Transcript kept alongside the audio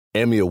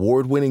Emmy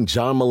award-winning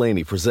John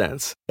Mulaney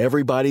presents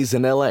Everybody's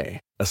in L.A.,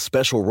 a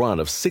special run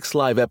of 6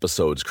 live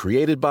episodes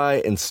created by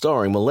and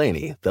starring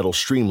Mulaney that'll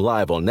stream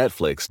live on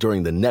Netflix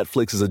during the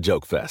Netflix is a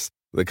Joke Fest.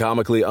 The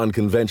comically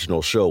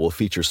unconventional show will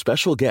feature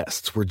special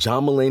guests where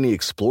John Mulaney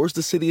explores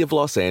the city of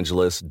Los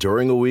Angeles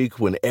during a week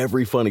when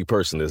every funny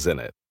person is in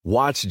it.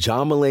 Watch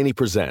John Mulaney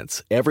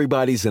Presents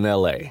Everybody's in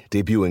L.A.,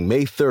 debuting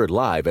May 3rd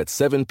live at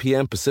 7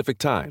 p.m. Pacific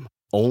Time,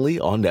 only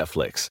on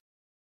Netflix.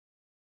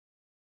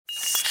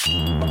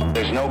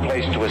 There's no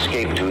place to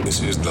escape to.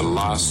 This is the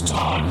last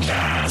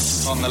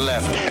podcast. On the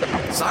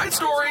left. Side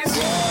stories.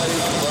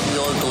 From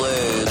your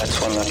glade. That's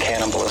when the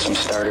cannibalism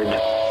started.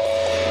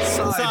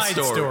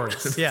 Side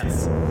stories.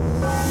 Yes.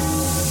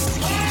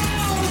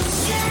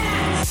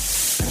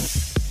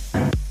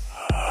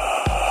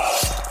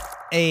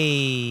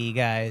 Hey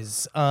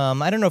guys,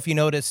 I don't know if you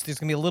noticed, there's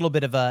gonna be a little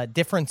bit of a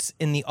difference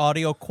in the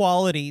audio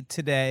quality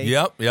today.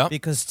 Yep.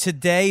 Because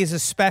today is a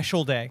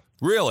special day.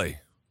 Really?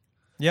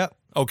 Yep.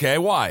 Okay,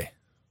 why?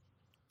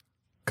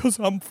 Because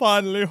I'm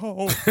finally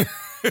home.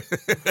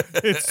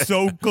 It's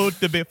so good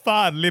to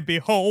finally be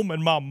home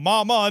in my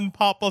mama and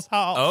papa's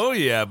house. Oh,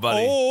 yeah,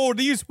 buddy. Oh,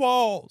 these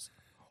walls.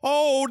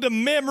 Oh, the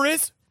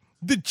memories.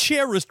 The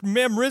cherished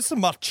memories of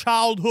my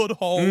childhood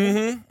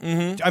home.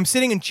 I'm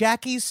sitting in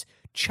Jackie's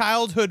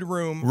childhood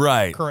room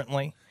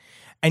currently.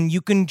 And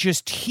you can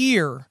just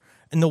hear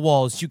in the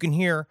walls, you can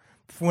hear,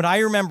 from what I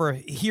remember,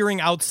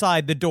 hearing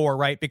outside the door,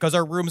 right? Because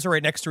our rooms are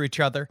right next to each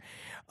other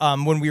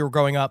when we were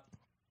growing up.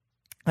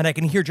 And I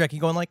can hear Jackie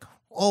going like,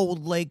 "Oh,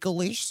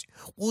 Legolas,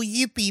 will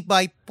you be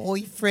my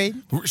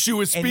boyfriend?" She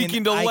was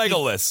speaking to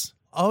Legolas.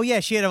 Oh, yeah,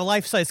 she had a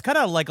life-size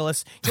cutout of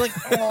Legolas. She's like,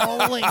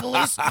 "Oh,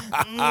 Legolas,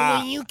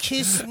 will you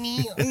kiss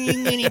me? Are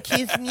you going to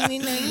kiss me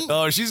tonight?"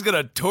 Oh, she's going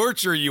to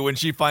torture you when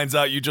she finds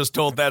out you just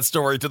told that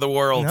story to the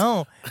world.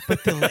 No, but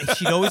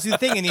she'd always do the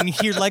thing, and then you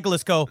hear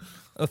Legolas go,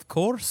 "Of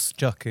course,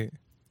 Jackie.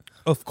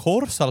 Of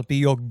course I'll be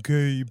your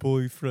gay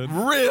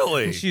boyfriend."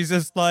 Really? And she's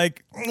just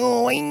like,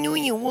 "Oh, I knew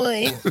you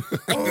would."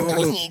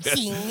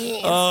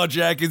 Oh,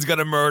 Jackie's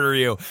gonna murder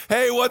you.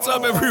 Hey, what's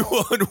up,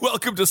 everyone?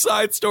 Welcome to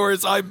Side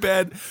Stories. I'm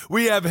Ben.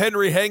 We have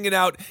Henry hanging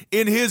out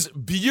in his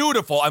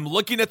beautiful, I'm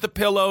looking at the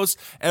pillows.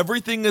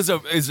 Everything is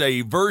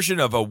a version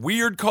of a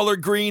weird color,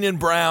 green and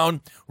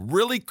brown.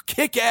 Really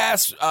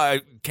kick-ass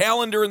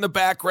calendar in the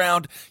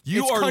background.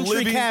 It's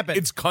country cabin.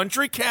 It's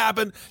country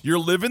cabin. You're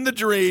living the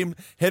dream.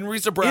 Henry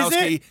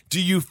Zabrowski,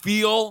 do you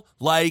feel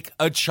like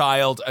a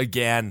child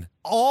again?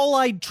 All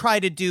I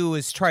try to do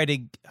is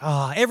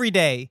every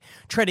day,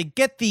 try to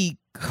get the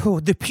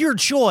pure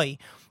joy,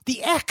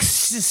 the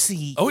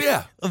ecstasy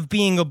of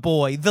being a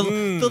boy, the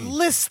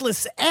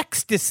listless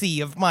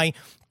ecstasy of my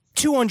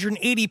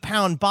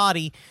 280-pound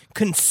body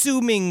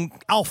consuming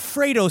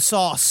Alfredo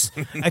sauce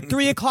at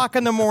 3 o'clock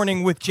in the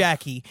morning with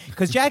Jackie.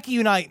 Because Jackie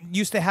and I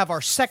used to have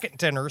our second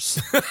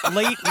dinners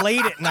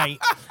late at night.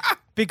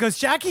 Because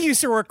Jackie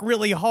used to work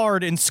really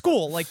hard in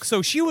school.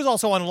 So she was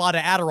also on a lot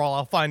of Adderall,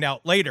 I'll find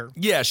out later.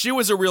 Yeah, she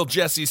was a real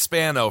Jessie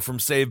Spano from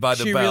Saved by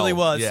the Bell. She really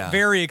was. Yeah.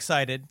 Very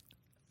excited.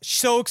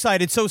 So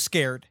excited, so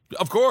scared.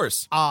 Of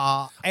course.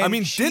 Jackie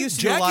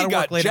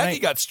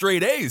got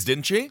straight A's,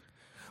 didn't she?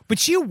 But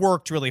she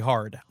worked really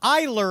hard.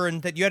 I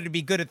learned that you had to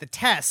be good at the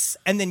tests,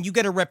 and then you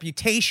get a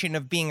reputation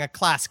of being a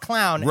class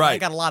clown, and I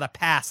got a lot of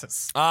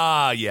passes.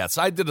 Ah, yes,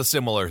 I did a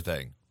similar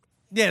thing.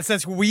 Yes,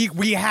 that's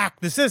we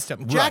hacked the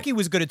system. Jackie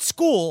was good at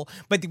school,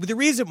 but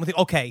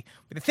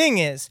the thing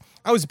is,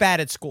 I was bad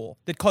at school.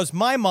 That caused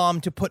my mom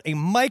to put a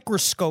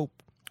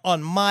microscope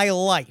on my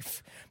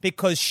life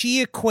because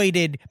she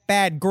equated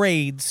bad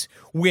grades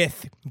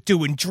with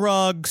doing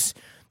drugs,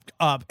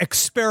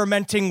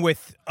 experimenting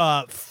with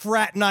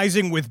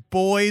fraternizing with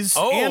boys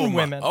and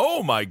women.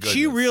 Oh my goodness.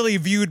 She really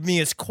viewed me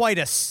as quite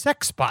a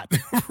sex bot.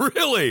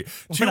 Really?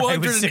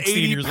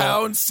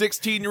 280-pound,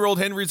 16-year-old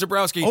Henry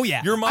Zabrowski. Oh,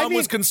 yeah. Your mom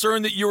was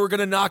concerned that you were going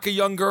to knock a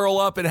young girl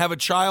up and have a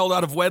child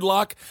out of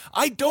wedlock?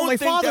 I don't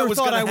think that was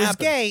going to happen. My father thought I was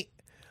gay.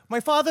 My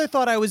father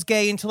thought I was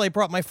gay until I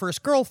brought my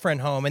first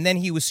girlfriend home, and then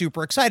he was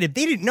super excited.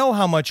 They didn't know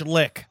how much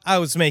lick I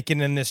was making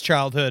in this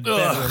childhood,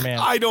 man.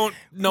 I don't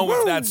know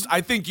if that's...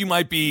 I think you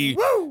might be...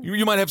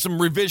 You might have some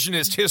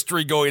revisionist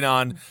history going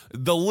on.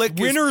 The lick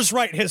Winner's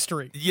right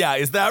history. Yeah,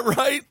 is that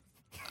right?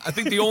 I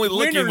think the only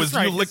licking was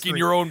you licking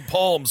your own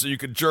palm so you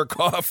could jerk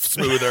off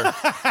smoother.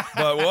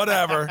 But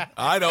whatever.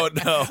 I don't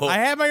know. I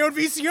had my own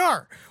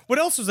VCR. What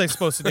else was I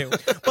supposed to do?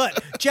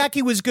 But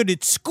Jackie was good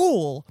at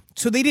school,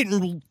 so they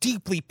didn't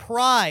deeply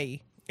pry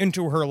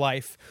into her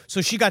life.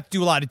 So she got to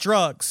do a lot of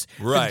drugs.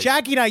 Right. So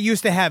Jackie and I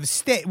used to have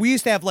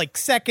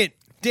second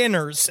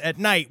dinners at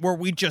night where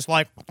we just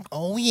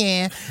oh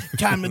yeah,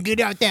 time to get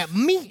out that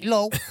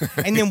meatloaf,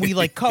 and then we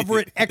cover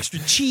it extra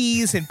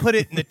cheese and put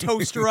it in the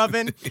toaster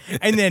oven,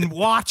 and then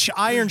watch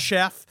Iron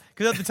Chef.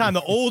 Because at the time,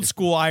 the old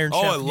school Iron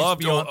Chef. I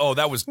loved it. Oh,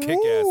 that was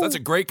kick-ass. That's a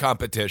great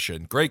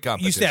competition. Great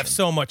competition. Used to have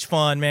so much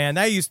fun, man.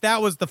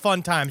 That was the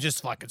fun times,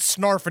 just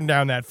snarfing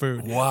down that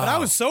food. Wow. But I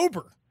was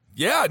sober.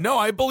 Yeah, no,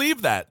 I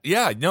believe that.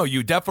 Yeah, no,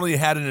 you definitely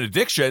had an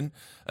addiction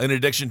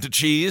to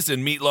cheese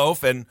and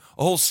meatloaf and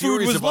a whole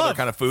series of other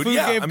kind of food.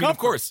 Yeah, I mean, of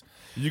course.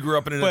 You grew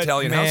up in an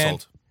Italian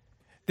household.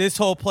 This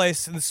whole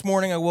place, and this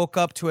morning I woke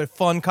up to a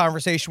fun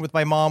conversation with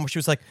my mom where she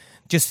was like,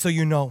 just so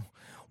you know,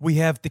 we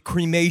have the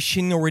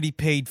cremation already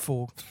paid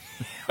for.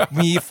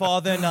 Me,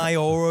 father, and I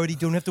already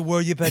don't have to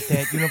worry about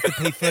that. You don't have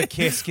to pay for the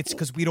caskets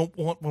because we don't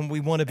want when we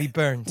want to be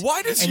burned.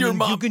 Why does your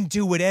mom... You can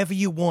do whatever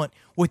you want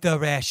with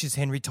our ashes,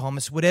 Henry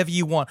Thomas, whatever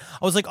you want.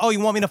 I was like, oh, you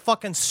want me to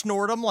fucking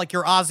snort them like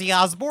you're Ozzy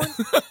Osbourne?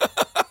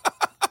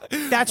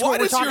 That's what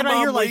we're talking about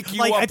here. Why does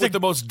your mom wake you up with the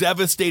most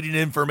devastating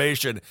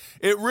information?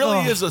 It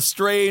really is a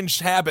strange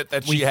habit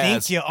that she has. We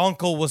think your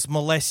uncle was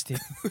molested.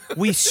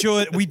 We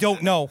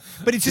don't know.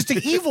 But it's just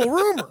an evil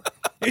rumor.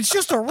 It's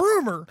just a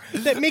rumor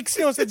that makes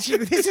no sense.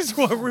 This is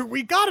where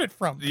we got it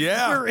from.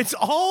 Yeah. Where it's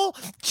all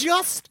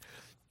just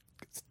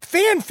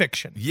fan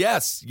fiction.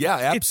 Yes. Yeah,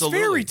 absolutely.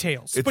 It's fairy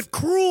tales, but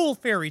cruel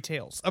fairy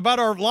tales about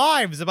our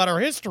lives, about our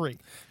history.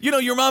 You know,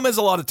 your mom has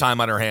a lot of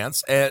time on her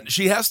hands, and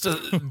she has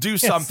to do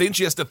something.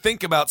 She has to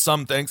think about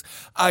some things.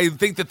 I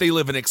think that they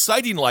live an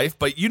exciting life,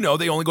 but, you know,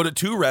 they only go to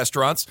 2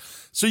 restaurants,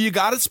 so you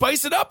got to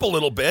spice it up a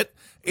little bit.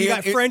 You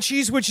got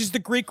Frenchie's, which is the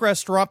Greek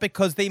restaurant,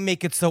 because they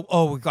make it so,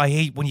 I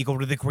hate when you go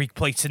to the Greek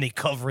place and they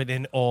cover it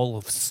in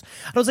olives.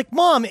 And I was like,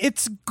 Mom,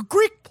 it's a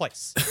Greek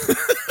place.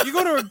 You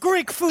go to a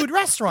Greek food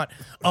restaurant.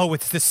 Oh,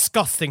 it's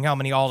disgusting how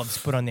many olives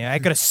put on there. I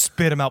got to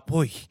spit them out.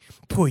 Pui.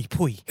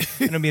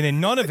 And I mean,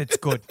 and none of it's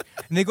good.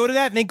 And they go to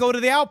that, and they go to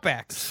the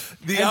Outbacks.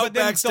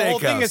 Outback Steakhouse. The whole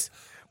thing is,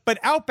 but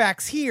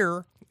Outbacks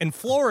here in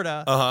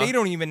Florida,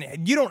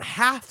 you don't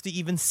have to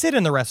even sit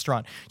in the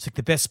restaurant. It's like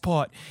the best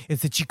part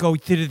is that you go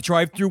to the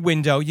drive-through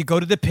window, you go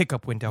to the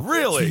pickup window.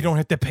 Really? So you don't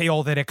have to pay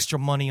all that extra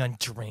money on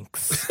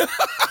drinks.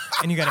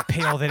 And you got to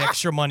pay all that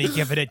extra money,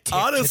 give it a tip.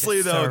 Honestly,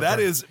 to the though, server. that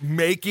is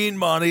making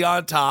money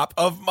on top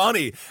of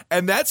money.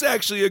 And that's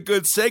actually a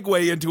good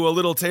segue into a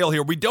little tale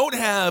here. We don't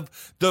have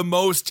the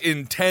most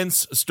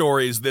intense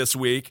stories this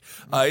week.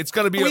 It's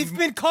going to be... We've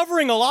been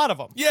covering a lot of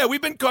them. Yeah,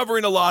 we've been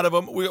covering a lot of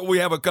them. We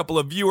have a couple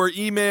of viewer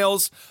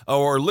emails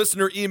or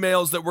listener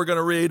emails that we're going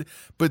to read.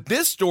 But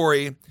this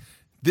story...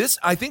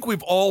 I think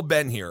we've all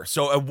been here.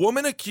 So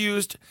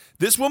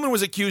this woman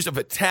was accused of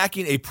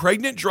attacking a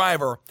pregnant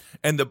driver.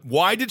 And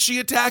why did she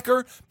attack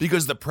her?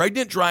 Because the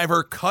pregnant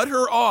driver cut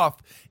her off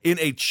in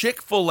a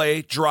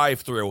Chick-fil-A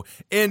drive-thru.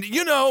 And,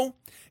 you know,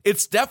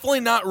 it's definitely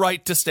not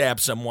right to stab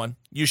someone.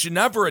 You should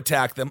never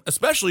attack them,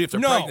 especially if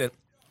they're pregnant.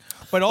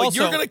 But also, but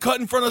you're going to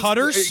cut in front of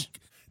cutters.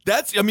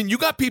 You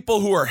got people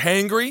who are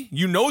hangry.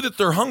 You know that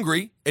they're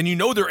hungry, and you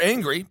know they're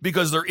angry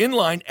because they're in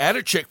line at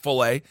a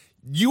Chick-fil-A.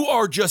 You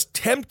are just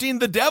tempting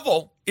the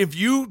devil if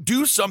you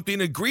do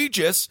something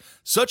egregious,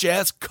 such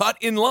as cut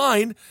in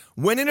line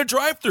when in a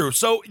drive-thru.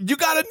 So you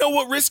got to know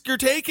what risk you're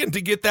taking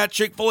to get that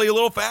Chick-fil-A a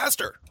little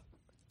faster.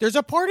 There's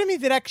a part of me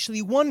that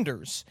actually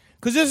wonders,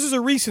 because this is a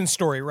recent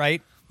story,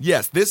 right?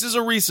 Yes, this is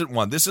a recent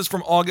one. This is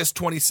from August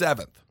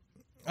 27th.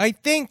 I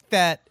think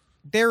that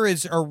there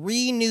is a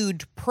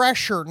renewed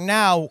pressure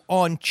now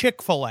on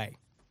Chick-fil-A,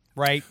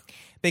 right?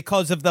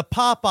 Because of the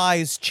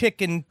Popeyes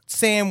chicken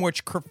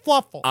sandwich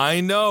kerfluffle.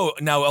 I know.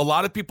 Now, a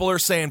lot of people are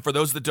saying, for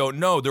those that don't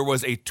know, there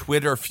was a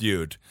Twitter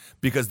feud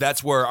because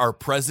that's where our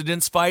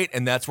presidents fight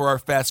and that's where our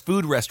fast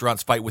food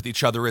restaurants fight with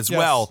each other as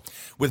well,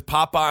 with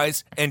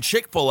Popeyes and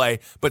Chick-fil-A.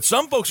 But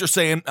some folks are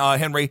saying,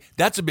 Henry,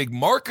 that's a big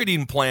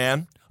marketing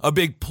plan. A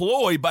big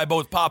ploy by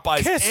both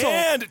Popeyes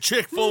and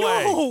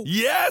Chick-fil-A. No.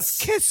 Yes.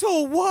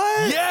 Kissel,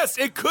 what? Yes,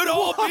 it could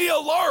all be a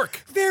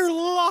lark. They're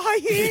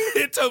lying.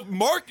 It's a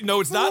mark. No,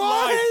 it's not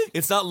lying.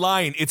 It's not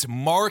lying. It's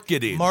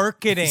marketing.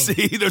 Marketing.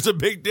 See, there's a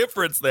big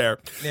difference there.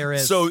 There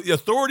is. So the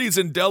authorities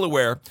in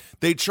Delaware,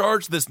 they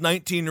charged this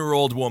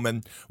 19-year-old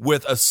woman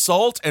with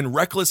assault and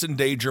reckless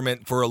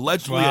endangerment for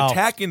allegedly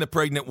attacking the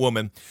pregnant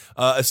woman.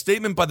 A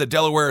statement by the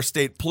Delaware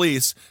State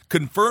Police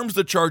confirms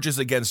the charges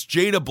against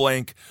Jada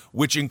Blank,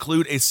 which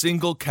include a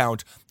single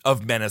count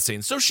of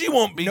menacing. So she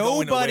won't be going away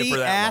for that long.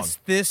 Nobody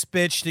asked this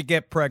bitch to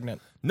get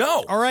pregnant.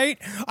 No. All right?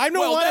 I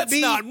don't want to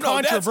be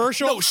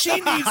controversial.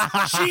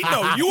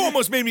 You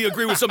almost made me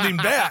agree with something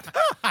bad.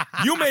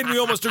 You made me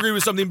almost agree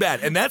with something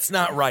bad. And that's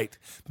not right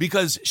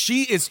because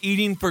she is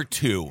eating for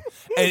 2.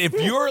 And if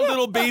you're a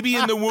little baby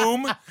in the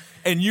womb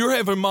and you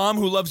have a mom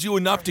who loves you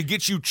enough to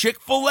get you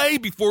Chick-fil-A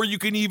before you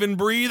can even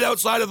breathe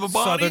outside of a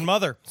body.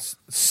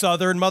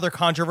 Southern mother,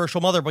 controversial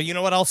mother. But you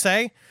know what I'll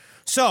say?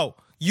 So,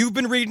 you've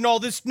been reading all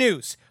this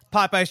news.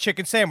 Popeye's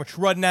chicken sandwich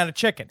running out of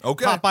chicken.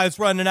 Okay. Popeye's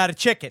running out of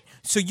chicken.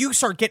 So you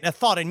start getting a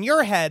thought in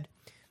your head,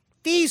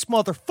 these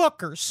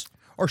motherfuckers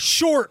are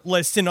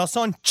shortlisting us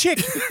on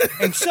chicken.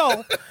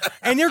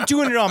 and they're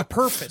doing it on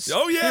purpose.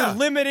 Oh, yeah. They're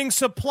limiting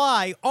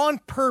supply on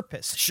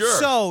purpose. Sure.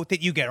 So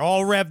that you get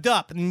all revved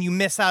up and you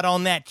miss out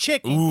on that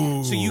chicken.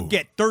 Ooh. So you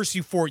get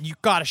thirsty for it. You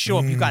got to show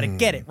up. You got to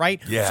get it, right?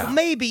 Yeah. So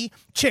maybe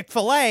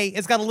Chick-fil-A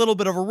has got a little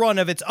bit of a run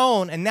of its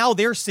own, and now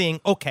they're seeing,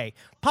 okay,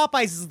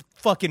 Popeyes is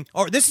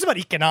this is about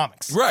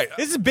economics. Right.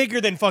 This is bigger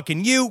than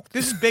fucking you.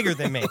 This is bigger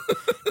than me.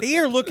 They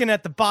are looking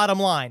at the bottom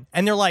line,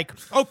 and they're like,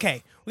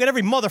 okay, we got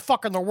every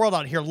motherfucker in the world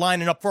out here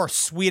lining up for our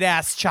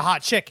sweet-ass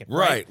hot chicken.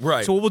 Right.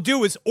 So what we'll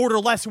do is order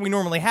less than we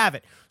normally have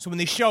it. So when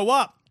they show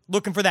up,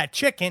 looking for that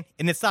chicken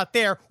and it's not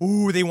there,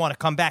 ooh, they want to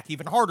come back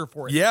even harder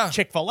for it. Yeah.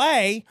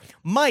 Chick-fil-A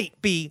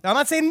might be, I'm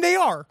not saying they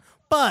are,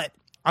 but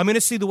I'm going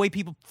to see the way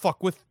people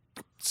fuck with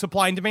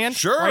supply and demand.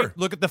 Sure. Right?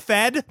 Look at the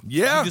Fed.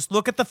 Yeah. You just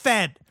look at the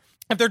Fed.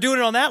 If they're doing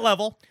it on that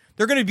level,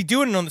 they're going to be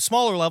doing it on the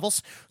smaller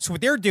levels. So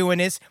what they're doing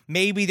is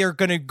maybe they're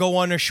going to go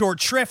on a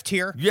short shrift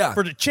here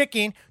for the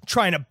chicken,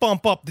 trying to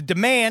bump up the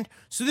demand.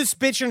 So this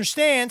bitch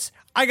understands,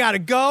 I got to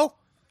go.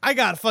 I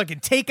got to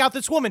fucking take out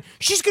this woman.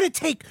 She's going to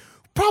take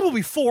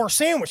probably 4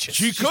 sandwiches.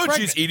 She could.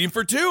 Pregnant. She's eating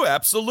for 2.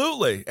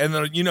 Absolutely. And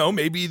then,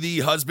 maybe the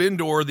husband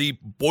or the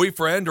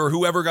boyfriend or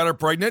whoever got her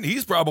pregnant,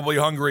 he's probably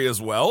hungry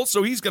as well.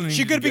 So he's going to.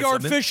 She could be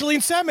artificially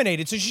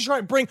inseminated. So she's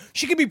trying to bring.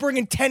 She could be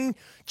bringing 10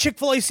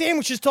 Chick-fil-A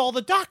sandwiches to all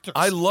the doctors.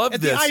 I love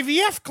at this. the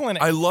IVF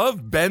clinic. I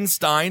love Ben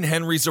Stein,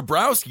 Henry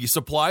Zabrowski,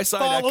 supply side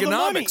Follow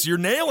economics. You're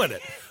nailing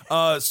it.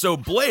 So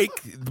Blake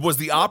was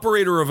the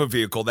operator of a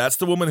vehicle. That's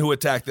the woman who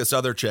attacked this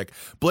other chick.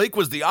 Blake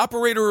was the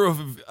operator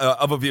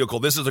of a vehicle.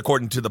 This is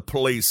according to the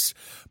police.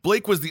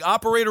 Blake was the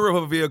operator of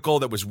a vehicle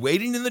that was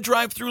waiting in the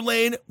drive-through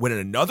lane when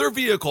another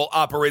vehicle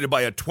operated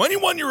by a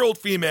 21-year-old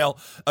female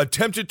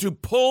attempted to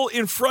pull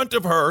in front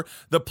of her.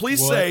 The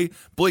police say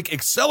Blake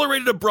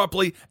accelerated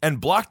abruptly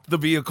and blocked the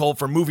vehicle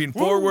from moving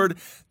forward.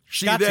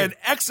 She then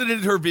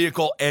exited her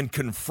vehicle and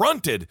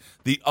confronted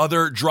the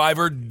other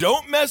driver.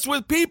 Don't mess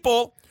with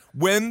people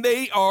when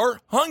they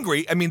are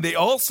hungry. I mean, they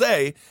all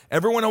say,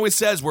 everyone always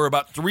says we're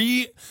about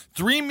three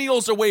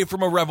meals away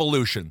from a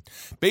revolution.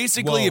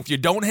 Basically, if you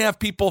don't have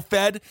people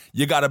fed,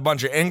 you got a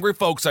bunch of angry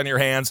folks on your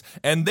hands,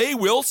 and they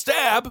will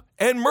stab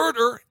and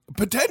murder,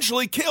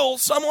 potentially kill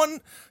someone,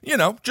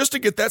 just to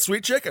get that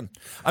sweet chicken.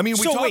 I mean,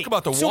 we talk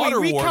about the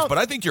water wars, but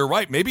I think you're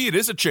right. Maybe it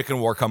is a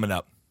chicken war coming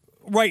up.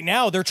 Right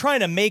now, they're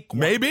trying to make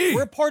one. Maybe.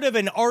 We're part of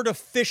an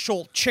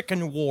artificial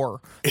chicken war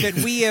that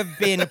we have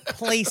been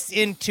placed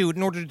into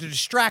in order to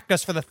distract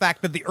us for the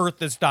fact that the earth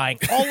is dying.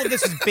 All of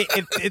this is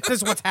this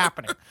is what's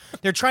happening.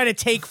 They're trying to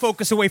take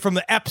focus away from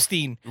the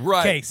Epstein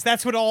case.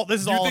 That's what all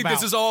this is all about. You think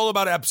this is all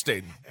about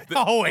Epstein?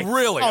 Always.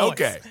 Really? Always.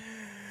 Okay.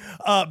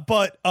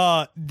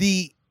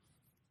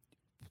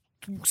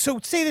 So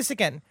say this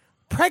again.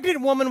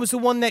 Pregnant woman was the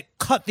one that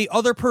cut the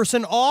other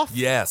person off?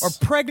 Yes. Or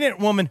pregnant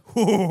woman?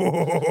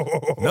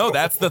 No,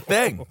 that's the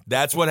thing.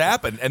 That's what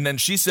happened. And then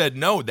she said,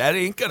 no, that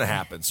ain't going to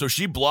happen. So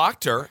she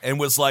blocked her and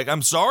was like,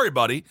 I'm sorry,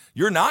 buddy.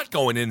 You're not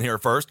going in here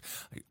first.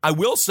 I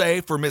will say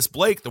for Miss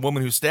Blake, the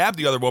woman who stabbed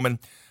the other woman,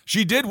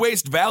 she did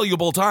waste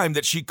valuable time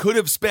that she could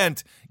have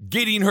spent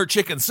getting her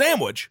chicken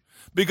sandwich.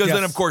 Because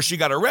then, of course, she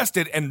got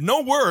arrested, and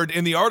no word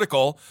in the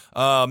article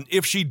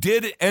if she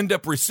did end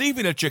up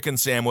receiving a chicken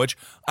sandwich.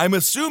 I'm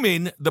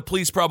assuming the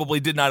police probably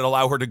did not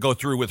allow her to go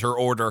through with her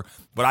order,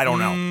 but I don't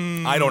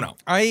know. I don't know.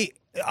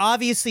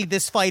 Obviously,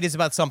 this fight is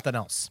about something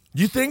else.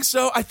 You think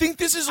so? I think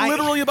this is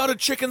literally about a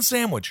chicken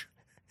sandwich.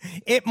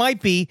 It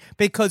might be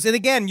because, and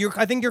again,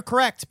 I think you're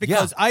correct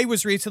because I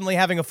was recently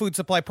having a food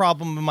supply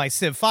problem in my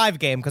Civ 5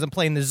 game because I'm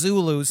playing the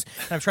Zulus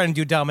and I'm trying to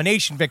do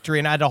domination victory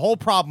and I had a whole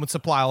problem with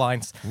supply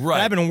lines. Right.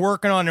 That I've been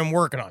working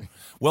on.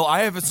 Well, I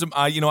have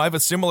I have a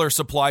similar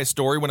supply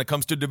story when it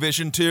comes to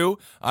Division 2.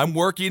 I'm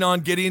working on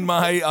getting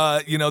my,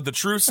 the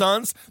True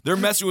Sons. They're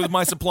messing with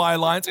my supply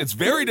lines. It's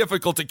very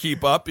difficult to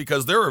keep up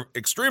because they're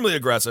extremely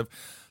aggressive.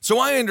 So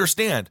I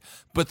understand.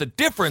 But the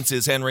difference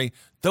is, Henry,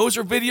 those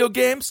are video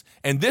games,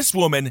 and this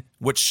woman,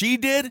 what she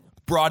did,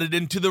 brought it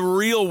into the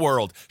real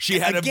world. She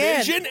had a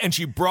vision, and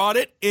she brought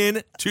it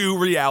into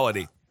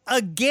reality.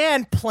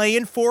 Again,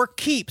 playing for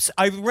keeps.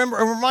 I remember,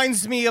 it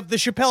reminds me of the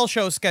Chappelle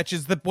Show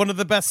sketches, one of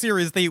the best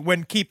series,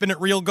 when keeping it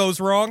real goes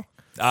wrong.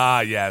 Ah,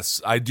 yes.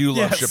 I do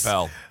love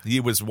Chappelle. He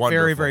was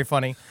wonderful. Very, very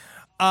funny.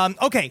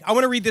 Okay, I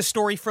want to read this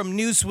story from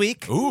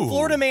Newsweek. Ooh.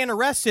 Florida man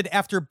arrested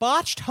after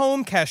botched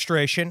home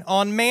castration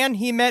on man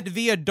he met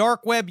via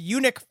dark web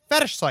eunuch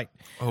fetish site.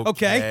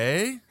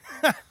 Okay.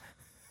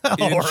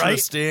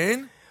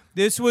 Interesting. Right.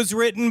 This was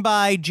written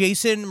by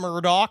Jason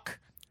Murdoch.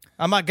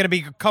 I'm not going to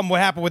become what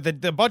happened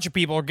with a bunch of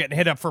people getting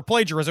hit up for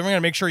plagiarism. I'm going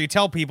to make sure you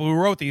tell people who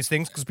wrote these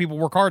things because people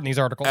work hard in these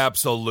articles.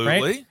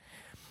 Absolutely. Right?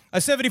 A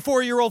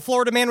 74-year-old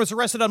Florida man was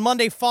arrested on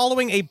Monday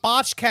following a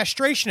botched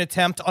castration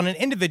attempt on an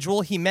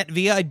individual he met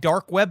via a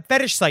dark web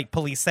fetish site,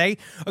 police say.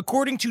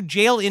 According to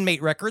jail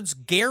inmate records,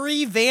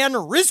 Gary Van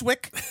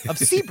Ryswick of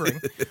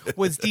Sebring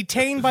was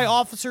detained by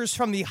officers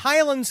from the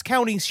Highlands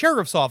County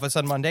Sheriff's Office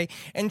on Monday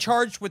and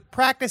charged with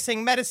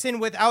practicing medicine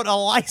without a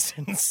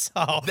license.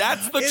 So,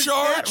 that's the is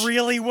charge? That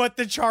really what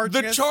the charge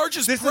is? The charge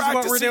is this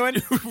practicing. Is what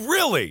we're doing?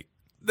 Really?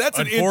 That's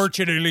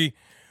unfortunately,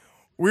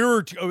 we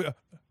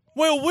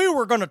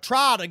were going to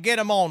try to get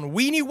him on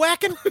weenie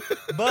whacking,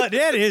 but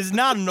that is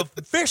not an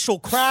official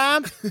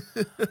crime.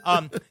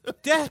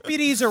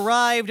 Deputies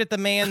arrived at the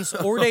man's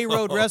Orday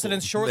Road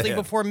residence shortly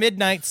before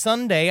midnight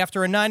Sunday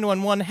after a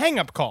 911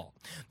 hang-up call.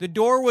 The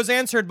door was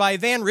answered by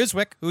Van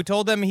Ryswick, who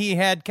told them he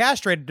had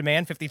castrated the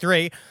man,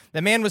 53.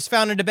 The man was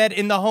found in bed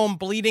in the home,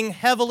 bleeding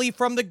heavily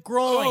from the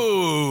groin.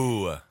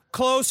 Ooh.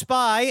 Close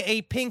by,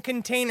 a pink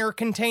container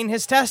contained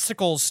his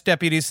testicles,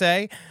 deputies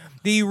say.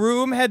 The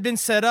room had been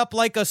set up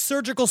like a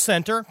surgical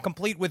center,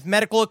 complete with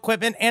medical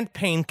equipment and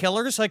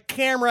painkillers. A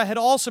camera had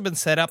also been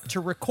set up to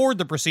record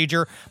the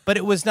procedure, but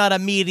it was not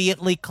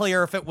immediately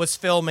clear if it was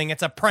filming.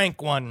 It's a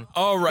prank one.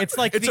 All right. It's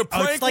like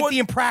the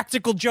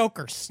Impractical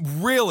Jokers.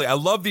 Really? I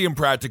love the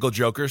Impractical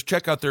Jokers.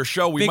 Check out their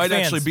show. We might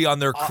actually be on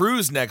their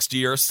cruise next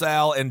year.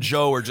 Sal and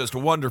Joe are just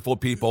wonderful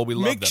people. We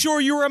love them. Make sure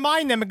you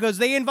remind them because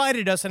they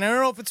invited us, and I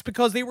don't know if it's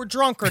because they were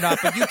drunk or not,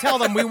 but you tell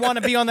them we want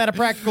to be on that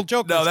Impractical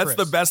Jokers. No, that's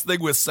the best thing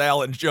with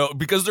Sal and Joe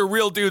because they're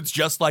real dudes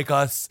just like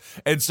us.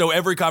 And so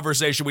every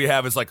conversation we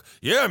have is like,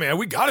 yeah, man,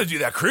 we got to do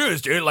that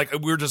cruise, dude. Like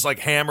we're just like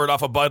hammered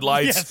off of Bud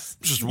Lights. Yes.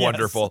 Just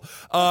wonderful.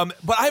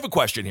 But I have a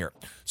question here.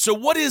 So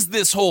what is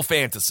this whole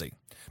fantasy?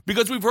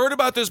 Because we've heard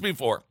about this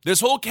before. This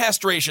whole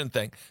castration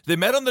thing. They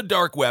met on the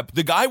dark web.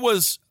 The guy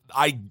was,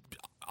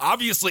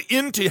 obviously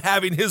into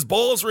having his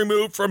balls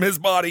removed from his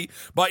body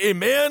by a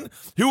man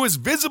who is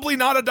visibly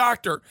not a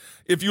doctor.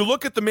 If you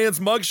look at the man's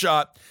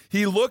mugshot,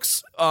 he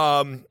looks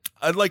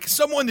like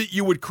someone that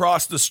you would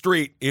cross the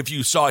street if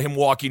you saw him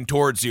walking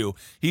towards you.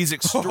 He's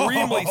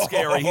extremely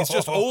scary. He's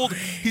just old.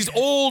 He's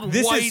old,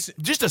 white,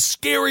 just a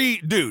scary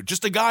dude.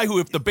 Just a guy who,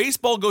 if the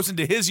baseball goes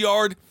into his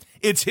yard,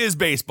 it's his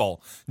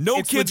baseball.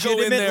 No kids go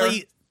in there.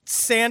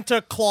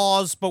 Santa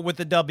Claus, but with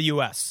the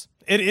WS.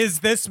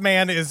 This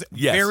man is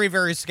very,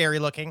 very scary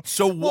looking.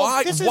 So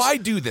why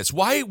do this?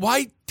 Why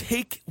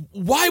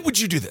would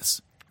you do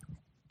this?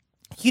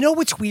 You know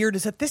what's weird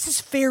is that this is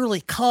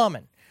fairly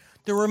common.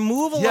 The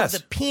removal of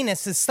the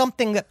penis is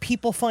something that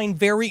people find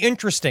very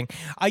interesting.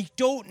 I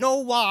don't know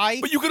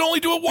why. But you can only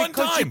do it one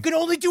time. You can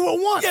only do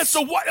it once. Yeah,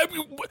 so what?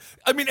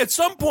 I mean, at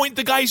some point,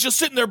 the guy's just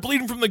sitting there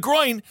bleeding from the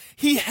groin.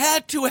 He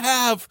had to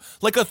have,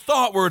 like, a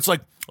thought where it's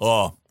like,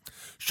 oh,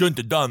 shouldn't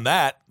have done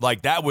that.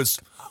 Like, that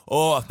was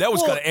kind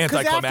of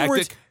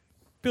anticlimactic.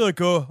 Be like,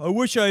 I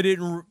wish I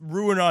didn't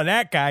ruin on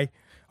that guy.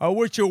 I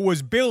wish it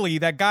was Billy,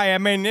 that guy I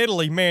met in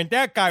Italy. Man,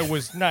 that guy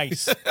was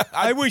nice.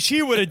 I wish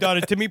he would have done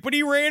it to me, but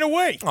he ran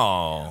away.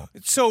 Oh.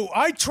 So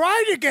I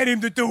tried to get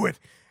him to do it.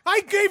 I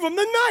gave him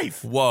the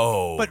knife.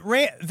 Whoa. But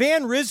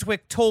Van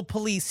Ryswyk told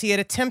police he had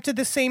attempted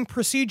the same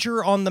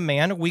procedure on the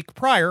man a week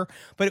prior,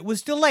 but it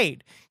was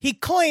delayed. He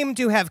claimed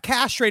to have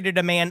castrated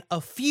a man a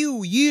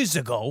few years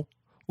ago,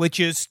 which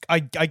is, I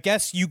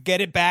guess you get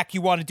it back,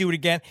 you want to do it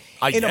again,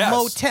 in a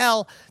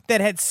motel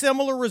that had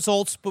similar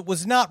results but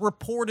was not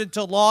reported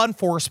to law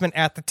enforcement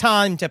at the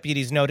time,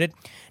 deputies noted.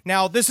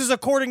 Now, this is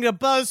according to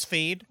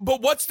BuzzFeed. But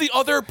what's the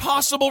other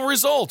possible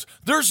result?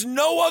 There's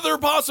no other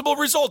possible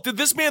result. Did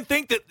this man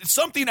think that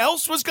something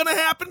else was going to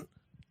happen?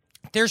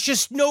 There's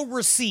just no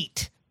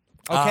receipt,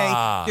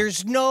 okay?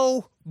 There's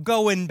no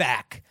going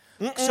back.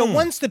 So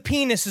once the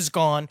penis is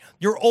gone,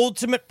 your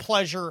ultimate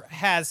pleasure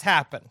has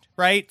happened,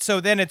 right? So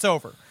then it's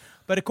over.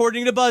 But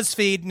according to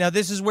BuzzFeed, now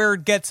this is where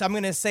it gets, I'm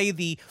going to say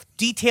the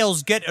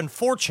details get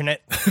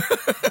unfortunate.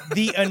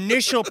 The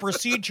initial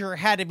procedure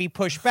had to be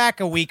pushed back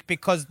a week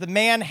because the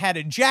man had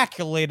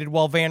ejaculated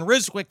while Van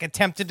Ryswyk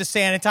attempted to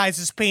sanitize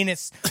his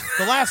penis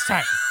the last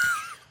time.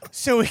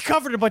 So he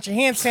covered a bunch of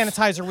hand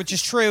sanitizer, which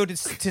is true, to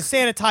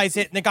sanitize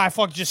it, and the guy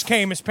fucking just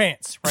came his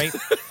pants, right?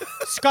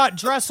 Scott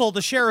Dressel,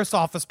 the sheriff's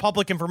office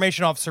public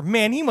information officer,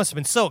 man, he must have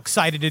been so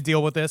excited to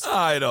deal with this.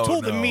 I don't know.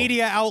 Told the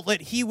media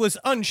outlet he was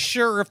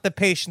unsure if the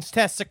patient's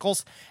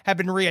testicles had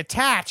been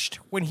reattached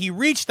when he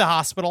reached the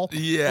hospital,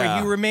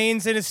 where he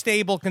remains in a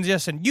stable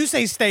condition. You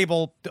say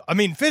stable, I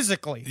mean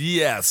physically.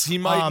 Yes, he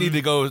might need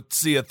to go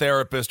see a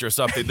therapist or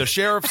something. The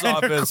sheriff's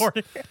office.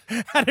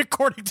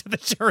 According to the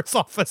sheriff's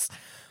office.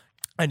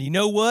 And you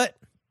know what?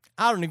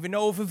 I don't even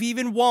know if he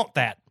even want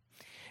that.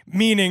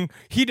 Meaning,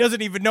 he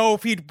doesn't even know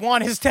if he'd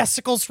want his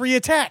testicles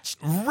reattached.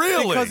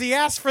 Really? Because he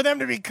asked for them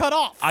to be cut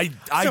off. I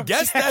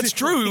guess that's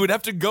true. He would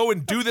have to go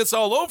and do this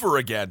all over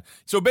again.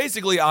 So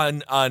basically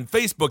on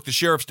Facebook, the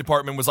sheriff's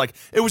department was like,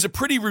 it was a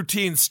pretty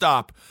routine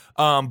stop,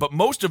 but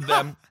most of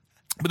them...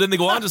 But then they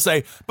go on to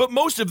say, but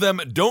most of them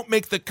don't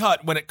make the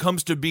cut when it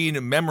comes to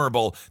being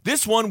memorable.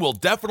 This one will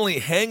definitely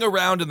hang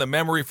around in the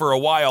memory for a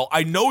while.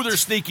 I know they're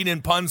sneaking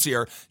in puns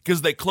here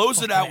because they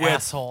close it out with,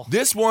 asshole.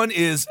 This one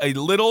is a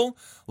little,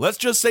 let's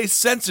just say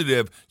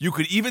sensitive. You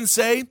could even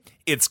say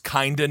it's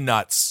kind of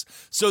nuts.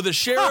 So the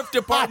sheriff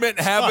department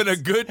having a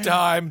good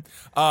time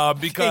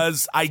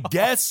because I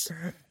guess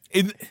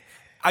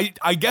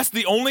I guess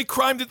the only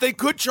crime that they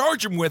could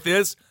charge him with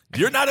is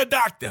you're not a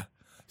doctor.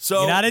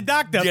 So you're not a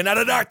doctor. You're not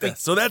a doctor.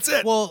 So that's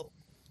it. Well,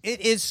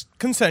 it is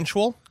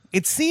consensual.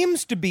 It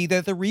seems to be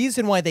that the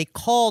reason why they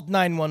called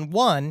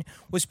 911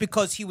 was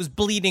because he was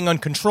bleeding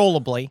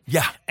uncontrollably.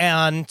 Yeah.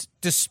 And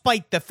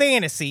despite the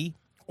fantasy,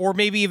 or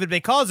maybe even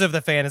because of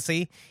the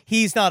fantasy,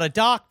 he's not a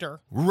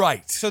doctor.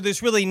 Right. So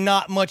there's really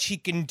not much he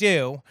can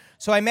do.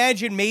 So I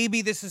imagine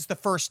maybe this is the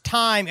first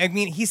time. I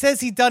mean, he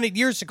says he'd done it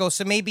years ago,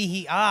 so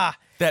maybe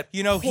That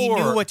he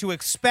knew what to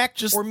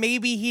expect, or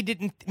maybe he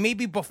didn't.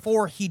 Maybe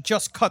before he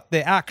just cut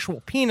the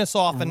actual penis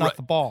off and not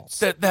the balls.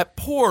 That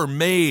poor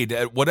maid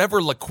at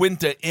whatever La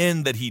Quinta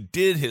Inn that he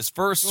did his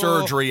first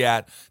surgery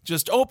at,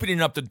 just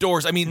opening up the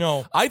doors. I mean,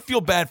 I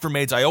feel bad for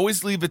maids. I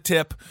always leave a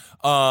tip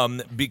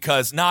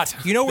because not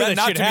where that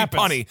not shit to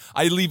happens. be punny.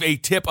 I leave a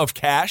tip of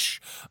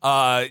cash,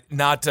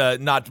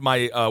 not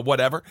my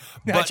whatever.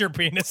 Not your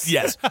penis.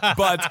 Yes,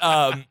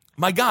 but.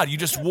 My God, you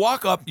just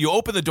walk up, you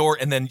open the door,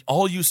 and then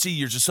all you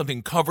see is just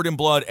something covered in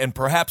blood and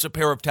perhaps a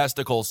pair of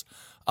testicles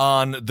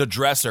on the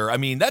dresser. I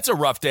mean, that's a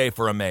rough day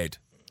for a maid.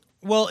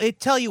 Well,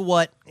 tell you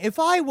what, if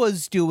I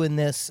was doing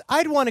this,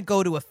 I'd want to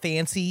go to a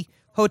fancy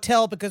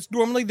hotel because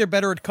normally they're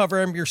better at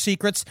covering your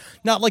secrets.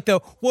 Not like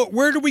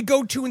where do we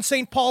go to in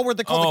St. Paul where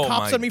they call the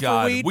cops on me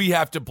for weed? We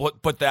have to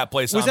put that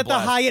place on Was that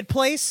blast. the Hyatt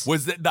place?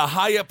 Was it the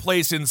Hyatt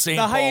place in St.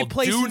 The Paul? Hyatt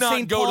place Do in not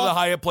St. go Paul? to the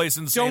Hyatt place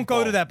in St. Paul. Don't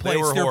go to that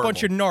place. They're a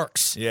bunch of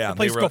narcs. Yeah, the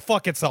place go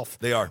fuck itself.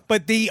 They are.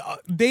 But they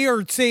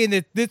are saying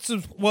that this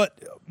is what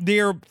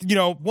they're,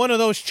 one of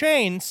those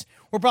chains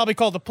will probably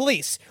call the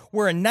police.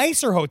 We're a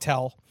nicer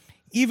hotel.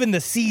 Even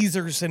the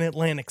Caesars in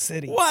Atlantic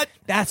City. What?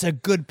 That's a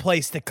good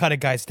place to cut a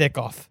guy's dick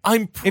off.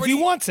 If he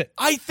wants it.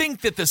 I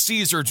think that the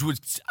Caesars would...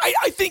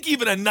 I think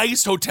even a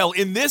nice hotel,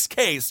 in this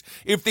case,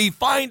 if they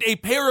find a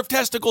pair of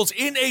testicles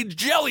in a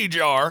jelly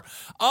jar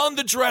on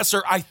the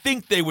dresser, I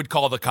think they would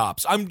call the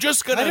cops. I'm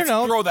just going to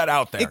throw that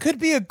out there. It could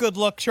be a good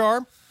luck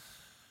charm.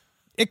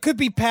 It could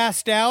be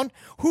passed down.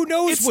 Who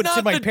knows what's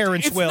in my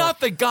parents' will? It's not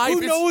the guy.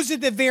 Who knows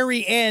at the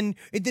very end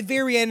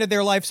of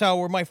their lifestyle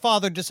where my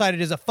father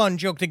decided as a fun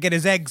joke to get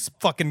his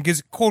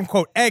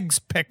quote-unquote eggs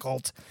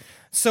pickled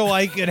so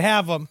I could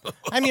have them.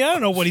 I mean, I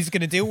don't know what he's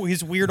going to do.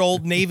 His weird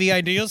old Navy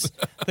ideas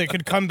that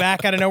could come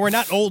back out of nowhere.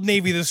 Not Old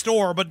Navy, the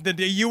store, but the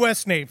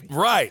U.S. Navy.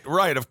 Right,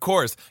 of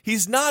course.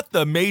 He's not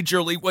the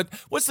Major League.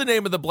 What's the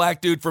name of the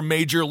black dude from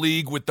Major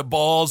League with the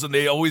balls, and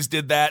they always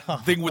did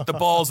that thing with the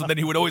balls, and then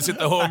he would always hit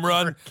the home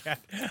run?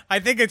 I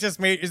think it's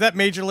just, is that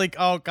Major League?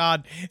 Oh,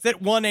 God. Is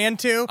that 1 and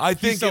 2? I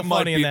think so it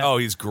might be. Oh,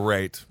 he's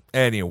great.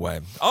 Anyway.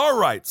 All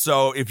right,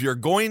 so if you're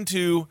going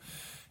to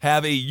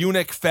have a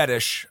eunuch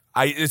fetish,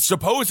 I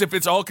suppose if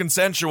it's all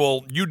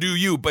consensual, you do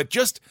you, but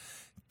just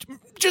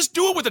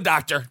do it with a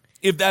doctor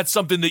if that's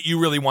something that you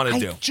really want to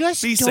do. I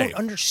just Be don't safe.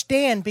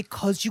 understand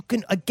because you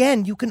can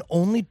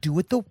only do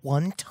it the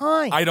one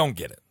time. I don't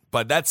get it,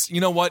 but that's,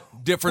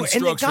 different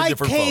strokes for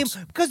different folks.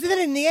 Because then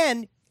in the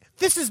end,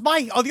 this is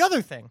the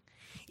other thing.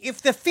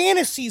 If the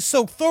fantasy's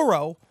so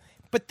thorough,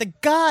 but the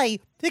guy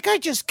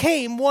just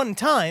came one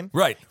time.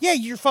 Right. Yeah,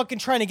 you're fucking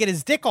trying to get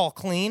his dick all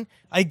clean,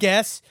 I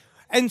guess.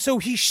 And so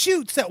he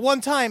shoots at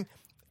one time.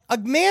 A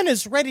man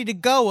is ready to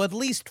go at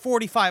least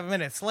 45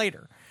 minutes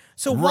later.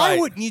 So why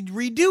wouldn't you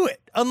redo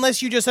it?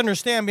 Unless you just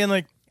understand being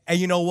like, hey,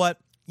 you know what?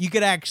 You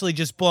could actually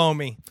just blow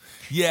me.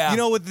 Yeah. You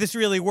know what? This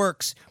really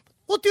works.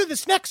 We'll do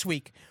this next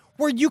week.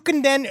 Where you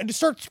can then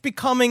start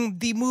becoming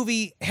the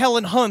movie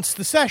Helen Hunt's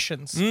The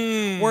Sessions,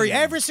 where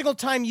every single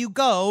time you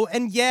go,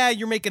 and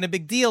you're making a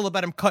big deal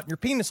about him cutting your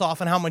penis off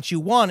and how much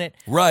you want it.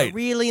 Right. But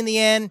really, in the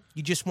end,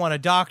 you just want a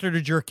doctor to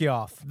jerk you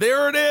off.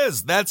 There it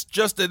is. That's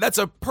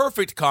a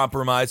perfect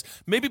compromise.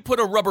 Maybe put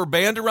a rubber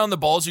band around the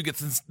balls. You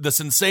get the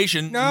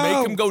sensation,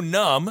 make them go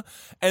numb,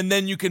 and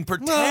then you can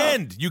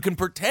pretend. You can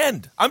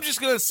pretend. I'm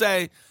just going to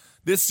say,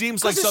 this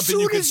seems like something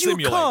you can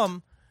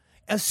simulate.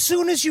 As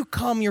soon as you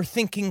come, you're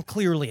thinking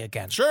clearly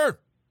again. Sure.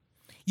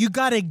 You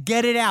got to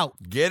get it out.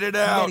 Get it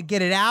out. You got to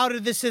get it out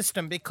of the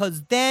system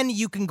because then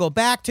you can go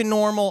back to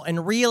normal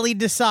and really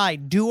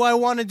decide, do I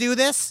want to do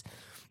this?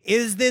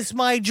 Is this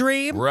my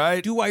dream?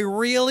 Right. Do I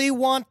really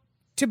want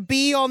to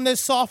be on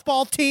this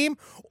softball team?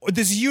 Or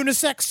this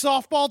unisex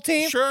softball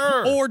team?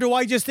 Sure. Or do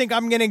I just think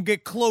I'm going to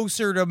get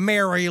closer to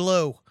Mary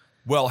Lou?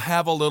 Well,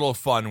 have a little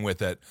fun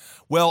with it.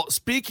 Well,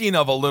 speaking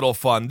of a little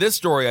fun, this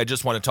story I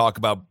just want to talk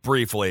about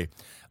briefly.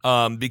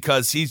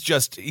 Because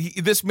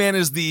this man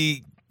is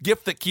the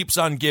gift that keeps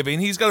on giving.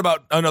 He's got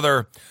about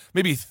another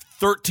maybe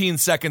 13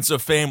 seconds of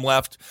fame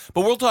left,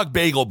 but we'll talk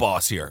Bagel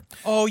Boss here.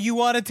 Oh, you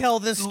want to tell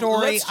this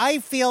story? I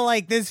feel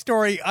like this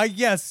story,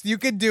 yes, you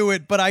can do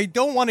it, but I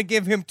don't want to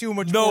give him too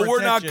much more attention. No,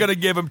 we're not going to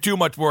give him too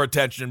much more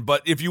attention,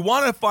 but if you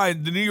want to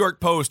find the New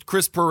York Post,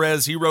 Chris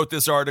Perez, he wrote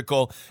this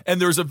article,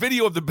 and there's a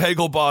video of the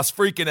Bagel Boss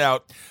freaking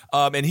out,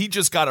 and he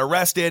just got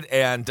arrested,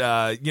 and,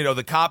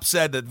 the cops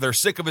said that they're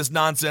sick of his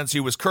nonsense. He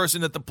was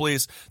cursing at the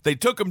police. They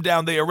took him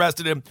down. They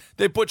arrested him.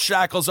 They put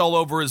shackles all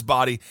over his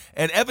body,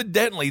 and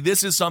evidently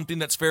this is something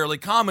that's fairly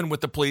common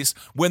with the police.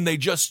 When they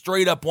just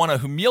straight up want to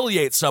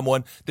humiliate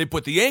someone, they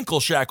put the ankle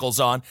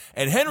shackles on.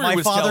 And Henry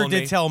was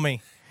telling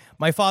me.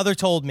 My father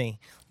told me,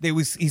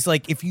 he's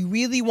like, if you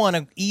really want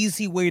an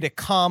easy way to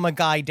calm a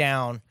guy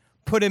down,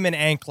 put him in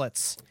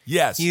anklets.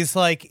 Yes. He's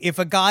like, if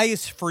a guy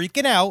is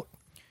freaking out,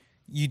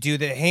 you do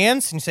the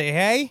hands and say,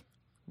 hey,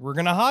 we're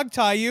going to hog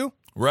tie you.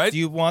 Right. Do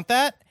you want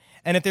that?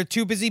 And if they're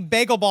too busy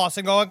bagel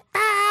bossing going,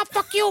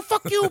 fuck you,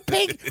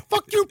 pig,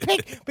 fuck you,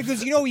 pig.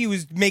 Because he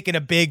was making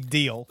a big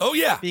deal. Oh,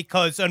 yeah.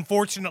 Because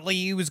unfortunately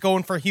he was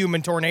going for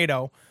human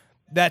tornado.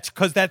 That's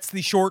because that's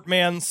the short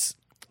man's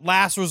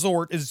last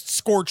resort is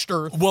scorched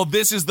earth. Well,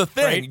 this is the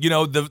thing. Right? You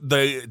know,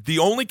 the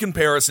only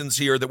comparisons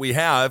here that we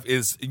have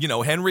is, you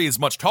know, Henry is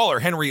much taller.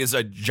 Henry is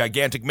a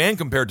gigantic man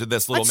compared to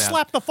this little I'd man.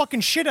 slap the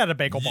fucking shit out of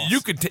Bagel Boss.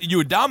 You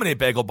would dominate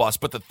Bagel Boss,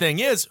 but the thing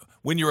is,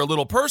 when you're a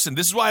little person,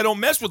 this is why I don't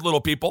mess with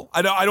little people.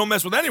 I don't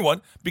mess with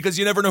anyone because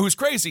you never know who's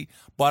crazy.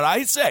 But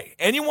I say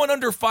anyone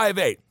under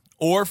 5'8"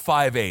 or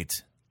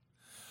 5'8"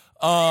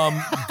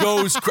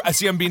 goes.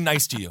 See, I'm being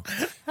nice to you.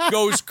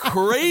 Goes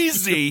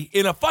crazy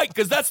in a fight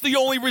because that's the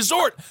only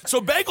resort. So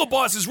Bagel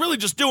Boss is really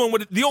just doing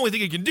the only thing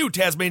he can do,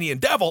 Tasmanian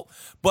Devil.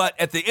 But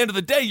at the end of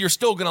the day, you're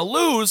still going to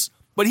lose.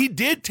 But he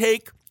did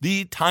take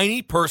the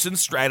tiny person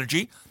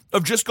strategy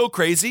of just go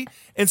crazy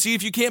and see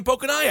if you can't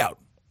poke an eye out.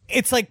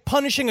 It's like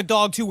punishing a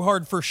dog too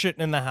hard for shitting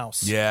in the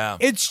house. Yeah.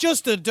 It's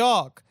just a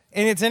dog.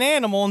 And it's an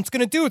animal, and it's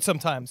going to do it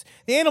sometimes.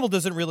 The animal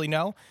doesn't really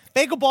know.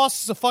 Bagel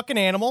Boss is a fucking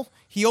animal.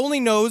 He only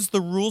knows the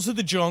rules of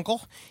the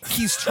jungle.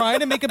 He's trying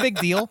to make a big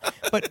deal.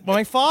 But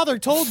my father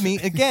told me,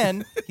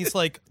 again, he's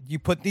like, you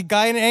put the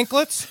guy in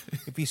anklets.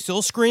 If he's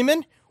still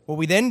screaming, what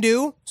we then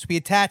do is we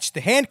attach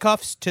the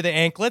handcuffs to the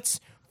anklets,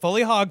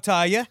 fully hog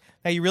tie you.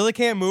 Now you really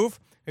can't move.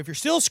 If you're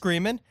still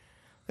screaming,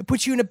 they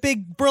put you in a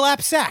big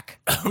burlap sack,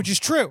 which is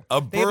true.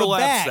 A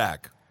burlap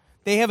sack.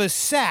 They have a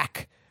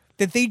sack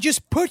that they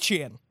just put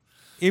you in.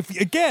 If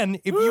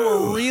you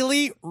are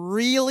really,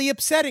 really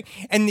upsetting,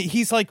 and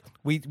he's like,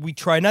 we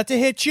try not to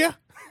hit you.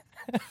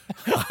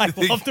 I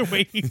love the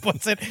way he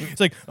puts it. He's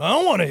like, I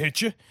don't want to hit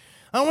you.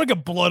 I don't want to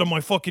get blood on my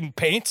fucking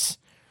pants.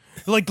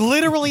 Like,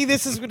 literally,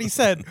 this is what he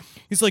said.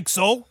 He's like,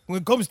 so,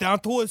 when it comes down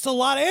to it, it's a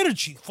lot of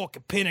energy.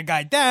 Fucking pin a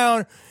guy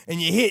down, and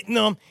you're hitting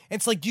him.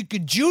 It's like you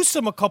could juice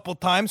him a couple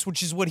times,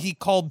 which is what he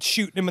called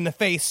shooting him in the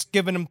face,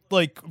 giving him,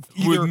 like,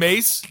 either with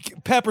mace?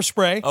 Pepper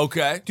spray.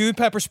 Okay. Doing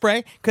pepper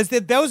spray. Because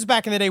that was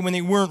back in the day when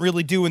they weren't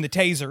really doing the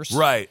tasers.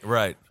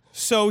 Right.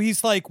 So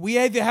he's like, we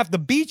either have to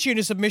beat you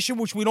into submission,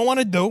 which we don't want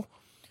to do.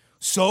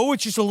 So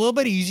it's just a little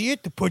bit easier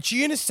to put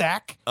you in a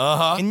sack.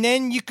 And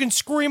then you can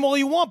scream all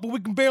you want, but we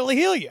can barely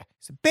hear you.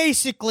 So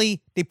basically,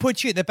 they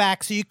put you in the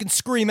back so you can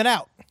scream it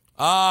out.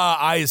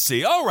 I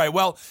see. All right.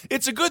 Well,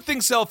 it's a good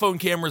thing cell phone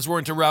cameras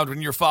weren't around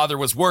when your father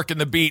was working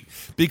the beat,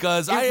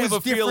 because I have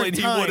a feeling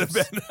he would have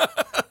been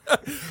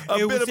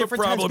a bit of a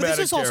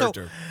problematic character.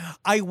 Also,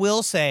 I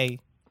will say,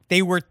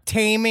 they were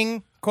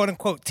taming, quote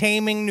unquote,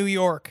 taming New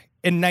York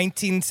in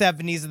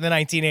 1970s and the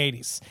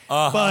 1980s.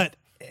 But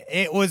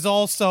it was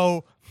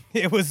also,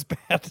 it was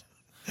bad.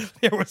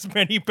 There was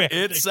many bad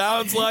It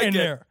sounds like it.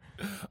 There.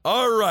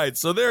 All right,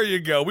 so there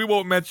you go. We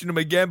won't mention him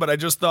again, but I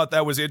just thought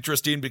that was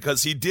interesting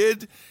because he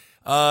did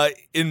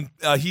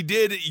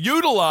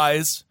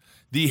utilize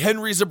the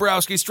Henry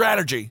Zebrowski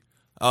strategy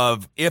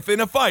of, if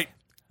in a fight,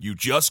 you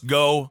just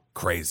go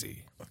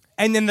crazy.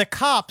 And then the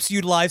cops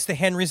utilized the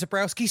Henry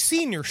Zebrowski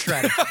Sr.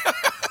 strategy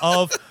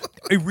of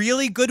a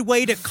really good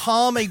way to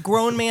calm a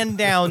grown man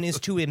down is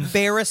to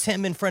embarrass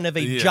him in front of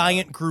a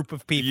giant group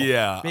of people.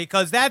 Yeah.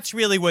 Because that's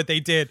really what they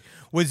did,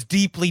 was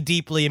deeply,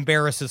 deeply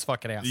embarrass his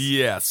fucking ass.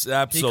 Yes,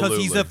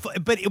 absolutely.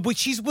 Because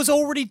which he was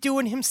already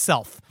doing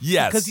himself.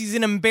 Yes. Because he's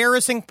an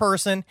embarrassing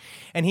person,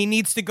 and he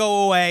needs to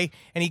go away,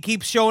 and he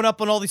keeps showing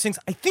up on all these things.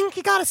 I think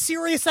he got a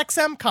Sirius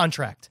XM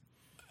contract.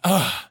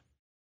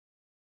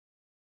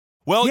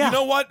 Well, you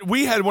know what?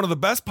 We had one of the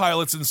best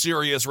pilots in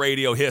Sirius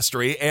radio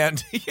history,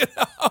 and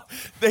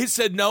they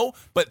said no,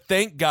 but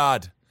thank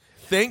God.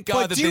 Thank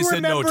God that they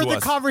said no to us. Do you remember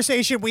the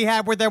conversation we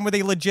had with them where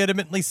they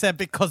legitimately said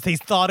because they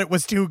thought it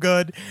was too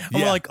good?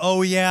 And we're like,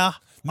 oh, yeah?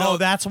 No,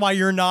 that's why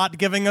you're not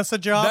giving us a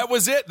job? That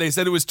was it. They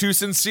said it was too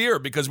sincere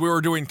because we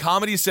were doing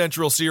Comedy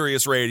Central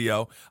Sirius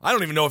Radio. I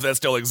don't even know if that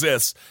still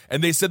exists.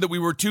 And they said that we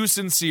were too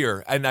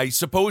sincere. And I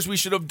suppose we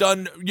should have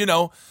done,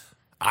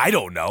 I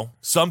don't know,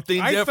 something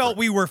different. I felt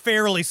we were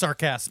fairly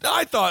sarcastic.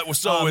 I thought it was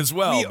so as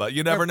well, but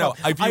you never know.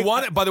 If you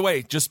want it, by the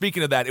way, just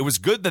speaking of that, it was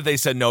good that they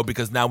said no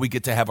because now we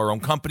get to have our own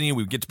company.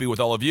 We get to be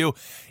with all of you.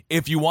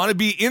 If you want to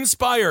be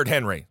inspired,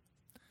 Henry,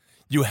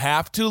 you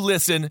have to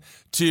listen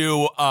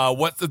to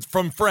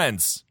from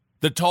Friends,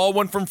 the tall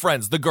one from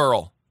Friends, the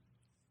girl.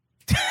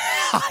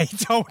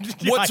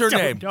 What's her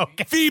name?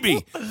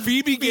 Phoebe.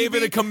 Phoebe gave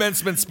it a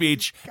commencement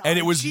speech, and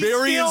it was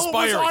very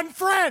inspiring. She was on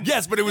Friends.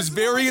 Yes, but it was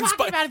very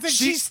inspiring.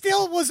 She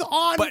still was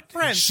on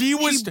Friends. She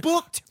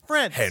booked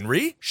Friends.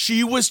 Henry,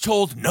 she was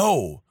told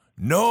no,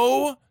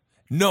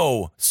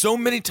 so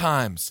many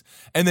times.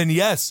 And then,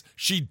 yes,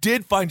 she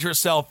did find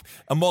herself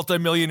a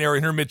multimillionaire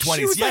in her mid-20s.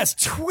 She was like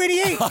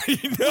 28.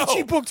 I know.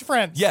 She booked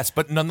Friends. Yes,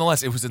 but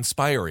nonetheless, it was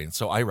inspiring,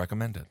 so I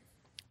recommend it.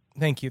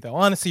 Thank you, though.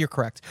 Honestly, you're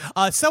correct.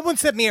 Someone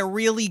sent me a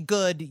really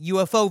good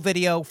UFO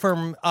video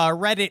from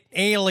Reddit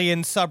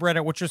Alien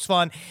subreddit, which was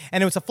fun,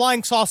 and it was a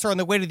flying saucer on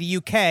the way to the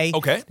UK.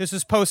 Okay. This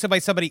was posted by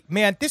somebody.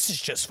 Man, this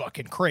is just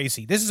fucking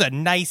crazy. This is a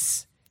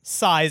nice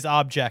size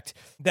object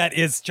that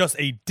is just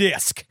a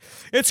disc.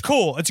 It's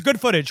cool. It's good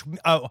footage.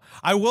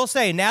 I will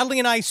say, Natalie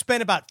and I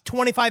spent about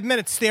 25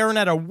 minutes staring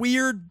at a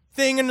weird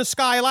thing in the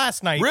sky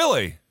last night.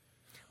 Really?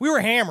 We were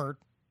hammered.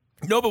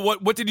 No,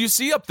 but what did you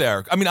see up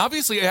there? I mean,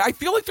 obviously, I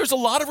feel like there's a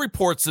lot of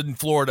reports in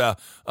Florida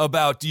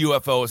about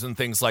UFOs and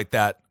things like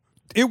that.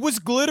 It was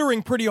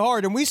glittering pretty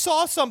hard, and we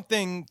saw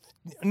something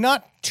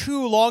not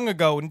too long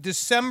ago. In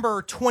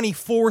December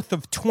 24th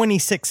of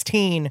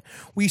 2016,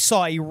 we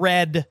saw a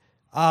red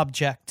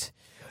object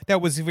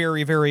that was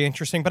very, very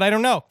interesting. But I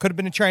don't know. Could have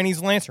been a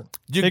Chinese lantern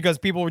because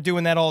people were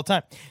doing that all the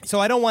time. So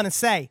I don't want to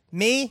say.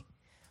 Me,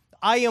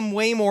 I am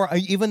way more,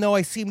 even though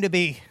I seem to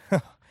be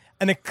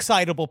an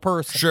excitable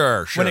person.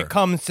 Sure. When it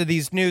comes to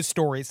these news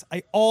stories.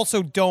 I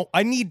also don't.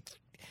 I need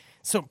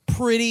some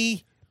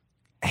pretty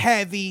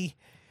heavy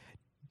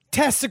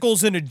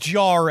testicles in a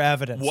jar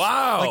evidence.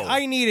 Wow. Like,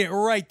 I need it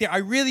right there. I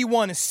really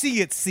want to see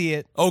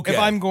it. Okay. If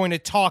I'm going to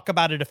talk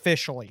about it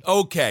officially.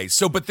 Okay.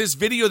 So, but this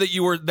video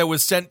that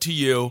was sent to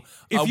you,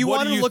 if you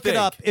want to look think? it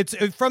up, it's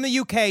from the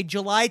UK,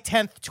 July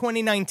 10th,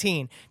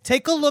 2019.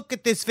 Take a look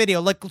at this video.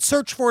 Like,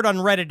 search for it on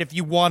Reddit if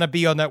you want to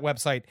be on that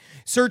website.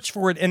 Search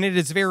for it, and it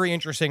is very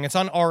interesting. It's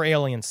on Our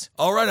Aliens.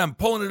 All right, I'm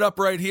pulling it up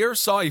right here.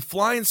 Saw a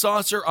flying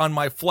saucer on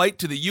my flight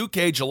to the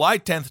UK, July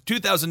 10th,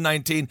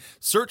 2019.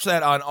 Search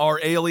that on Our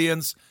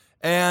Aliens.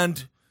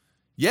 And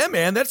yeah,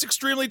 man, that's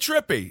extremely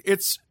trippy.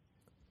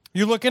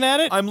 You looking at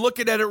it? I'm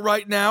looking at it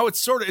right now.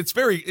 It's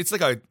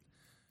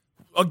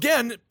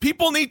again,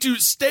 people need to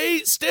stay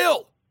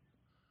still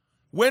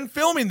when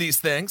filming these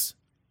things.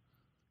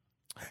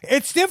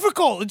 It's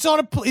difficult. It's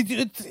on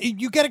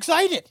you get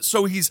excited.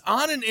 So he's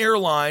on an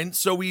airline,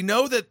 so we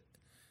know that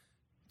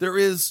there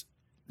is,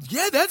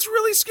 yeah, that's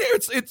really scary.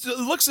 It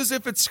looks as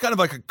if it's kind of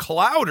like a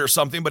cloud or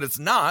something, but it's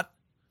not.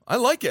 I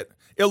like it.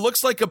 It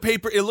looks like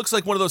it looks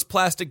like one of those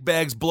plastic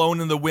bags blown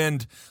in the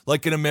wind,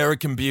 like an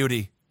American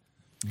Beauty.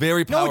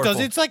 Very powerful. No, it does.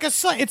 It's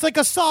like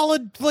a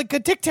solid, like a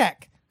Tic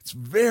Tac. It's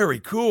very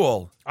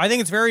cool. I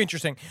think it's very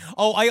interesting.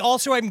 Oh,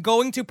 I'm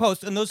going to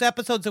post in those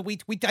episodes that we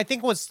I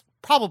think it was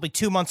probably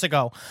 2 months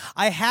ago.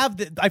 I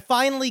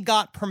finally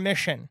got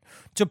permission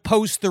to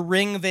post the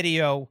Ring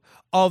video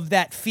of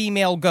that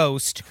female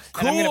ghost.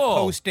 Cool. And I'm going to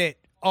post it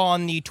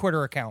on the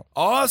Twitter account.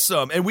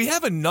 Awesome. And we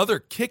have another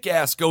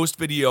kick-ass ghost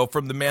video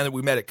from the man that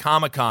we met at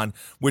Comic-Con,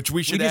 which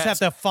we should have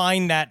to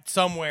find that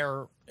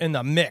somewhere in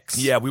the mix.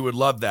 Yeah, we would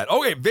love that.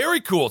 Okay,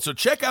 very cool. So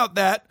check out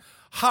that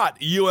hot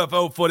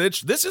UFO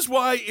footage. This is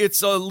why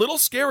it's a little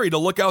scary to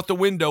look out the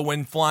window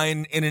when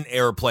flying in an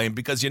airplane,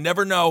 because you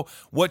never know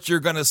what you're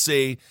going to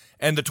see.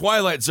 And the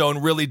Twilight Zone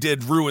really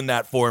did ruin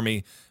that for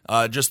me.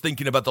 Just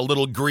thinking about the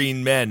little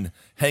green men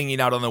hanging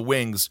out on the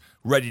wings,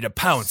 ready to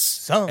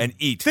pounce and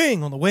eat.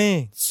 Something on the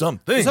wing.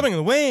 Something on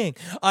the wing.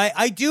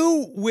 I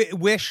do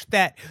wish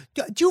that.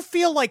 Do you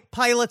feel like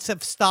pilots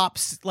have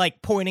stopped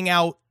like pointing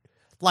out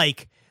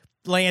like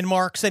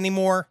landmarks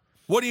anymore?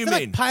 What do you mean?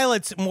 Like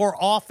pilots more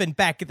often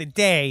back in the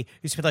day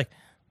used to be like,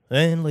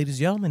 and ladies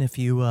and gentlemen, if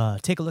you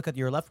take a look at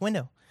your left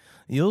window,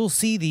 you'll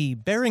see the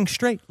Bering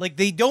Strait. Like,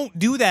 they don't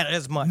do that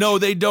as much. No,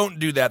 they don't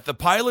do that. The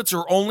pilots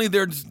are only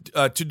there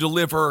to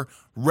deliver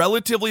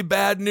relatively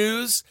bad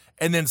news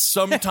and then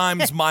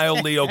sometimes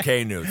mildly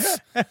okay news.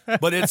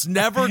 But it's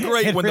never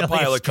great when the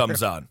pilot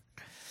comes on.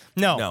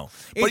 No.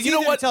 But you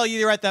know what? Tell you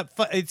you're at that.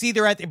 It's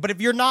either at. But if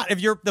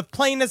the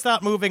plane is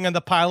not moving and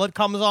the pilot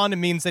comes on, it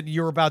means that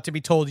you're about to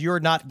be told you're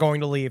not going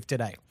to leave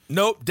today.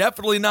 Nope,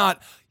 definitely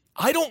not.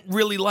 I don't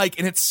really like,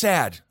 and it's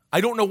sad. I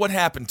don't know what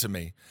happened to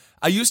me.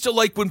 I used to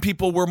like when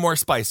people were more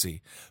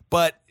spicy,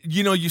 but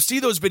you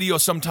see those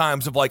videos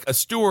sometimes of like a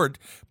steward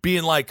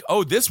being like,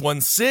 oh, this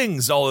one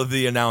sings all of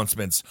the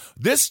announcements.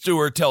 This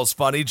steward tells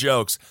funny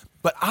jokes,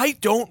 but I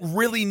don't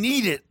really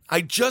need it.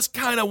 I just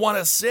kind of want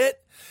to sit.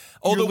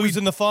 Although you're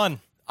losing the fun.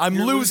 I'm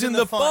losing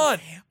the fun.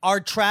 Our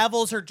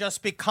travels are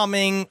just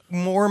becoming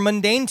more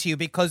mundane to you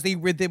because the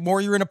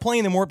more you're in a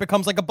plane, the more it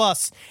becomes like a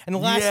bus. And the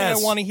last thing I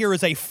want to hear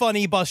is a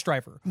funny bus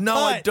driver. No,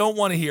 I don't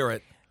want to hear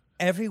it.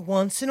 Every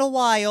once in a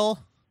while,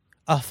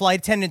 a flight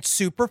attendant's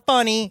super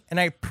funny, and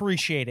I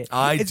appreciate it.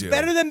 It's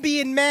better than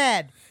being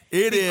mad.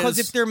 It is. Because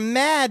if they're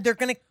mad, they're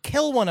going to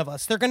kill one of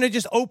us. They're going to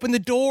just open the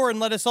door and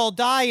let us all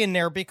die in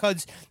there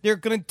because they're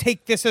going to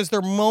take this as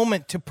their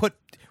moment to put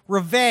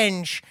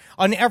revenge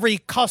on every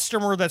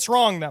customer that's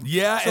wronged them.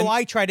 Yeah. So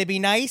I try to be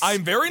nice.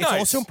 I'm very nice. It's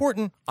also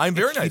important. I'm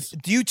very nice.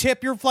 Do you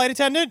tip your flight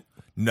attendant?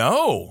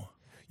 No.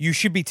 You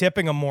should be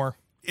tipping them more.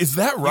 Is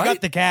that right? You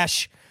got the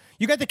cash.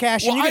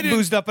 And you get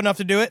boozed up enough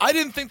to do it. I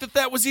didn't think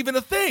that was even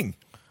a thing.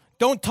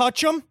 Don't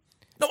touch them.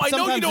 No, I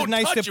know you don't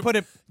nice touch to put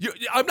it.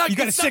 I'm not. You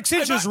got a 6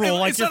 inches rule,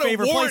 like your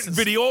favorite places. It's not a warrant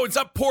video. It's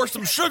not pour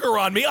some sugar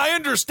on me. I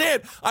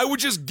understand. I would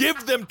just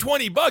give them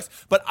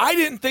 $20, but I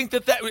didn't think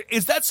that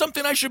is that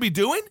something I should be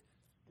doing?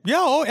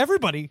 Yeah,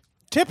 everybody.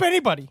 Tip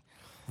anybody.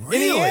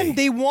 Really? In the end,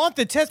 they want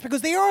the test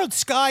because they are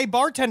Sky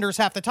bartenders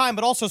half the time,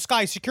 but also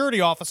Sky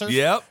security officers.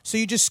 Yep. So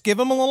you just give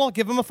them a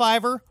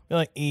 $5. You're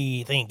like,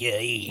 thank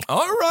you.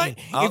 All right.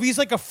 If he's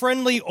like a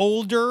friendly,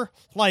 older,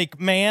 like,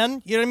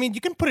 man, you know what I mean?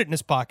 You can put it in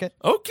his pocket.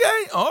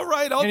 Okay. All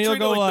right. I'll treat it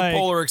like the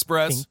Polar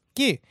Express. Thank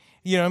you.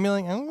 You know what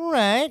I mean? Like, all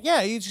right.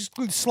 Yeah, you just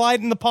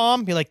slide in the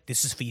palm. Be like,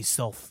 this is for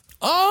yourself.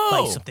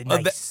 Oh. Buy something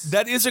nice.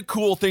 That is a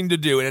cool thing to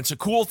do, and it's a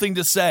cool thing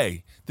to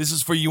say. This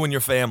is for you and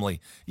your family.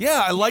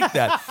 Yeah, I like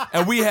that.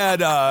 And we had,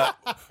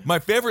 my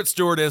favorite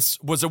stewardess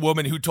was a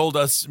woman who told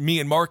us, me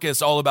and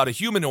Marcus, all about a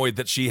humanoid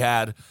that she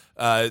had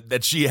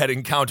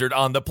encountered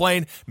on the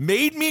plane.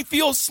 Made me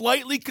feel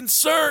slightly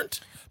concerned.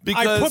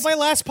 Because I put my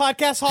last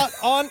podcast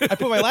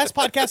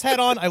hat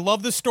on. I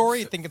love this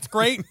story. I think it's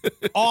great.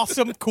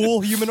 Awesome,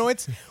 cool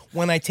humanoids.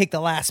 When I take the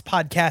last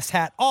podcast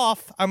hat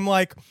off, I'm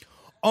like,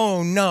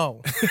 oh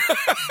no.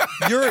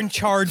 You're in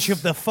charge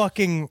of the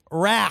fucking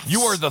rafts.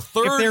 You are the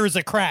third. If there is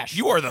a crash.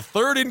 You are the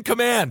third in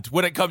command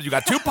when it comes. You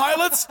got 2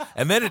 pilots,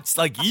 and then it's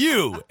like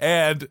you.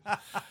 And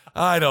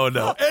I don't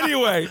know.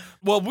 Anyway,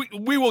 well,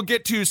 we will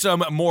get to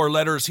some more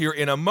letters here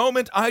in a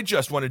moment. I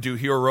just want to do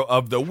Hero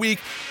of the Week.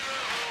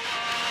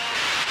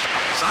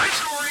 Side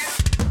stories.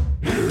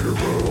 Hero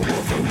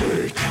of the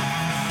week.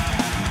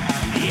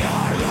 You're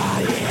a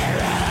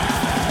hero.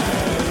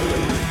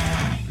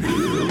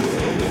 Hero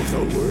of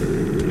the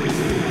week.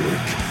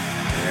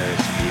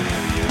 There's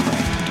you,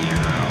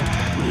 hero.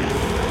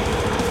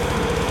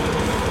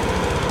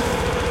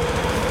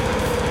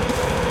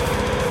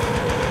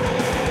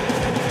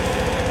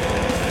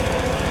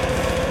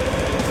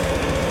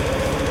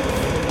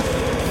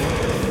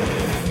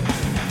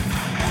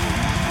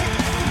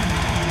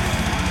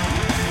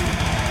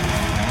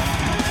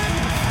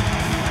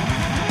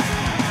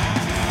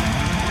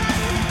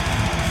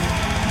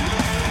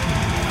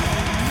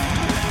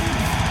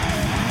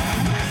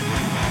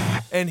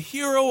 And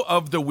Hero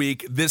of the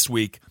Week this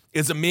week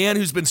is a man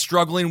who's been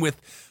struggling with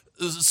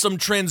some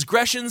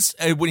transgressions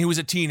when he was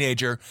a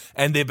teenager,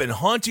 and they've been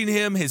haunting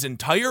him his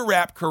entire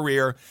rap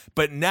career,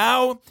 but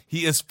now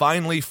he is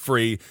finally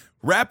free.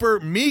 Rapper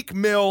Meek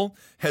Mill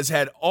has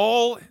had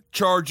all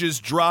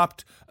charges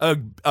dropped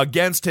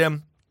against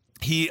him.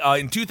 He,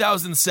 in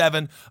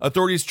 2007,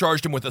 authorities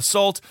charged him with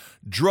assault,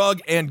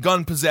 drug, and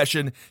gun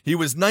possession. He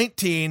was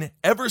 19.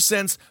 Ever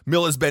since,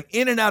 Mill has been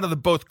in and out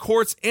of both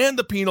courts and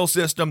the penal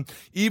system,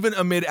 even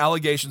amid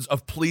allegations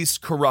of police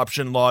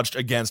corruption lodged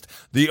against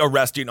the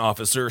arresting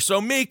officer.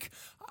 So, Meek,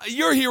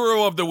 you're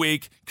Hero of the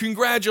Week.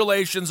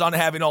 Congratulations on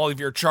having all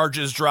of your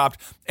charges dropped.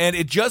 And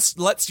it just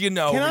lets you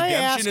know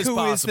redemption is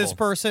possible. Who is this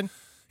person?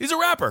 He's a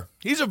rapper.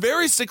 He's a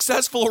very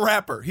successful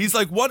rapper. He's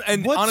like one,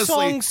 and what honestly,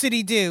 songs did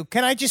he do?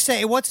 Can I just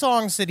say, what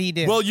songs did he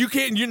do? Well, you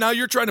can't. Now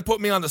you're trying to put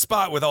me on the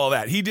spot with all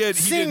that. He did.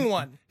 Sing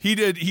one. He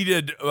did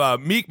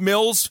Meek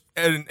Mill's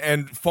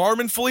and Farm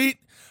and Fleet.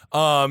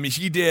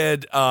 He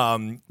did.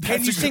 Can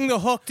you sing the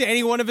hook to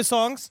any one of his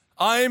songs?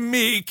 I'm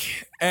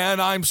meek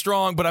and I'm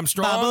strong, but I'm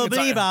strong.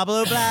 Blah blah blah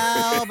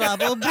blah blah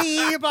blah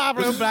blah blah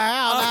blah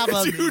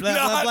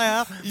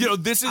blah. You know,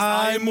 this is.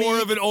 I am more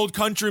of an old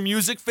country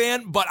music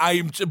fan, but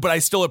I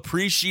still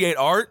appreciate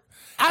art.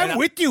 I'm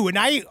with you, and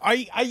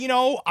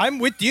I'm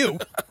with you.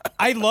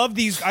 I love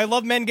these. I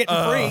love men getting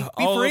free.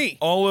 Be free.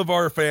 All of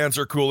our fans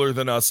are cooler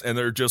than us, and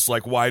they're just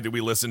like, why do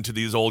we listen to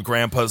these old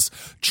grandpas?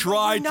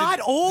 We're not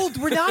old.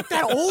 We're not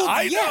that old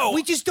I yet. know.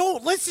 We just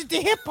don't listen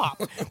to hip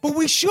hop, but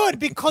we should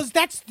because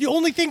that's the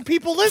only thing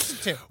people listen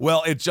to.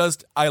 Well,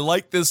 I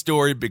like this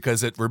story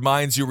because it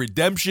reminds you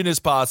redemption is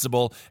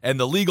possible, and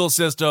the legal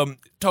system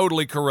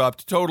totally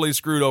corrupt, totally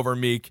screwed over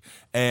Meek.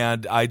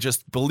 And I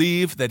just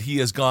believe that he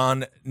has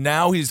gone.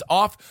 Now he's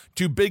off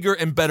to bigger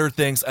and better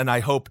things, and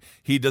I hope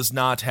he does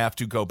not have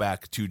to go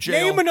back to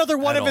jail. Name another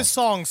one of his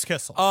songs,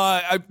 Kissel.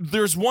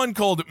 There's one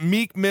called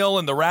Meek Mill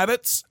and the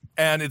Rabbits,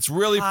 and it's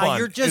really fun.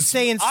 You're just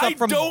saying stuff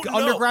from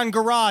Underground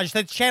Garage.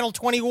 That's Channel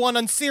 21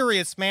 on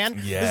Sirius,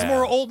 man. Yeah. This is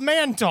more old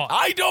man talk.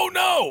 I don't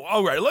know.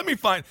 All right, let me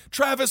find.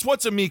 Travis,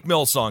 what's a Meek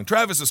Mill song?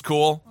 Travis is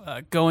cool.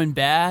 Going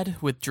Bad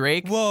with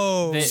Drake.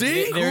 Whoa.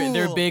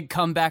 Their big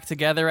comeback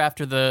together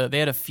after they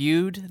had a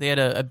feud. They had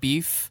a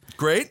beef.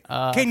 Great.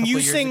 Can you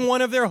sing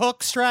one of their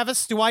hooks,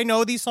 Travis? Do I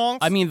know these songs?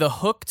 I mean, the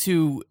hook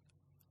to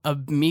a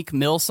Meek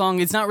Mill song,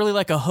 it's not really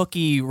like a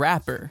hooky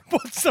rapper.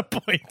 What's the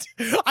point?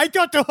 I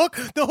thought the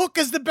hook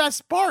is the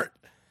best part.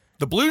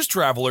 The Blues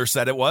Traveler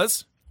said it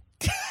was.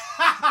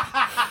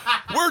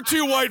 We're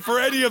too white for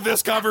any of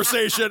this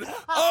conversation.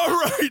 All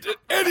right.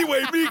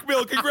 Anyway, Meek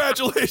Mill,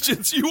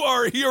 congratulations. You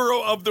are a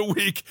Hero of the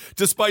Week,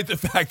 despite the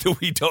fact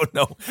that we don't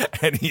know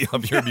any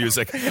of your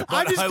music.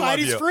 I'm just glad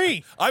he's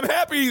free. I'm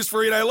happy he's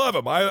free, and I love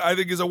him. I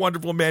think he's a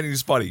wonderful man, and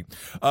he's funny.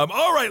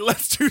 All right,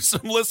 let's do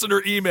some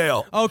listener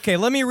email. Okay,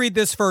 let me read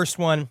this first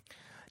one.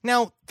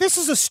 Now, this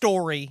is a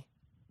story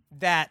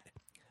that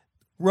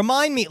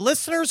remind me,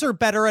 listeners are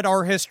better at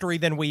our history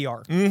than we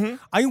are. Mm-hmm.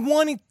 I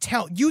want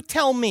to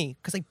tell me,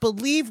 because I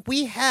believe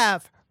we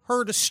have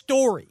heard a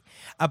story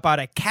about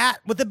a cat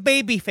with a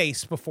baby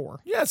face before.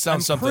 Yeah, it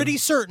sounds something. I'm pretty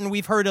certain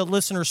we've heard a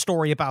listener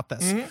story about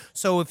this. Mm-hmm.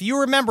 So if you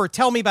remember,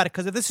 tell me about it,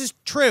 because if this is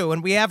true,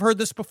 and we have heard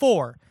this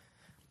before,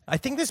 I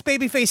think this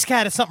baby face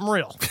cat is something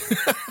real.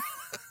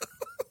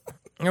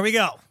 Here we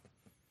go.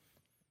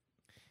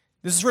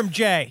 This is from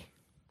Jay.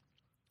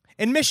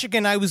 In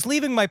Michigan, I was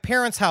leaving my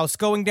parents' house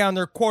going down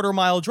their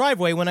quarter-mile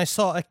driveway when I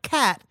saw a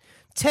cat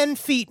 10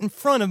 feet in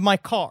front of my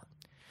car.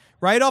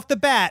 Right off the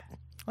bat,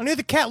 I knew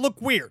the cat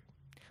looked weird,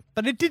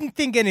 but I didn't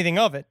think anything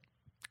of it.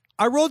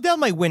 I rolled down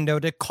my window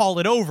to call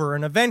it over,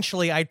 and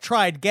eventually I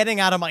tried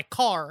getting out of my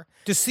car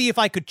to see if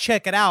I could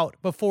check it out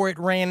before it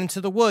ran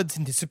into the woods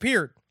and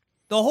disappeared.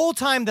 The whole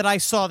time that I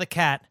saw the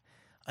cat,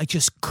 I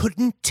just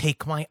couldn't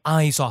take my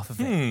eyes off of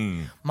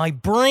it. My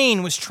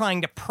brain was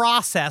trying to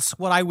process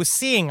what I was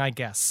seeing, I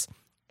guess.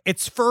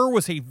 Its fur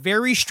was a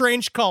very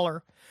strange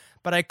color,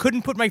 but I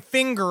couldn't put my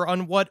finger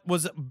on what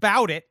was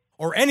about it,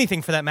 or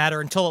anything for that matter,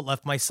 until it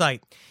left my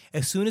sight.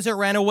 As soon as it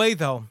ran away,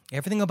 though,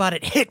 everything about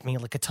it hit me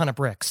like a ton of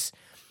bricks.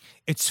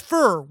 Its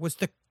fur was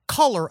the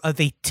color of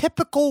a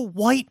typical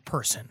white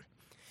person.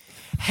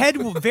 Head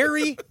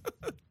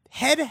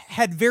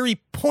had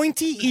very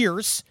pointy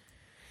ears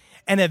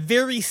and a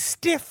very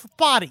stiff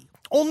body,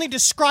 only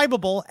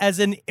describable as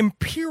an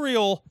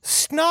imperial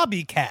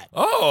snobby cat.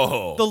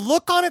 Oh. The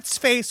look on its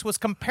face was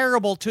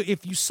comparable to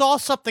if you saw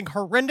something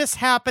horrendous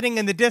happening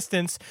in the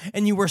distance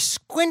and you were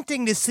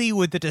squinting to see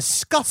with a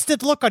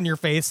disgusted look on your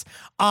face,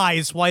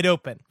 eyes wide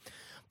open.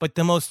 But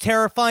the most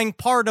terrifying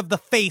part of the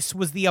face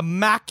was the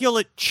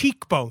immaculate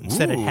cheekbones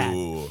that it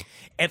had.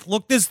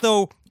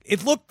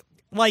 It looked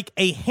like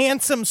a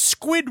handsome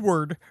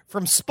Squidward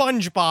from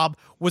SpongeBob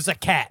was a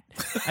cat.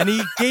 And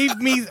he gave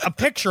me a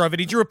picture of it.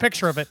 He drew a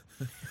picture of it.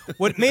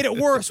 What made it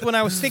worse when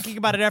I was thinking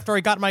about it after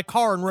I got in my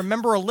car and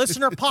remember a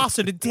listener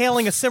pasta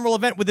detailing a similar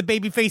event with a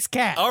baby-faced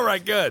cat. All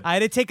right, good. I had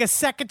to take a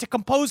second to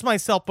compose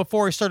myself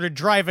before I started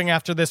driving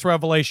after this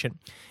revelation.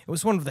 It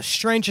was one of the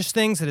strangest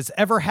things that has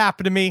ever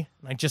happened to me,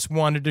 and I just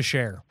wanted to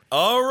share.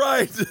 All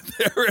right,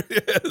 there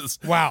it is.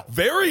 Wow.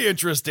 Very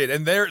interesting.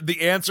 And there,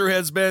 the answer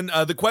has been,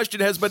 the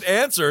question has been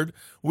answered.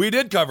 We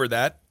did cover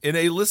that in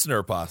a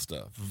listener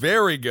pasta.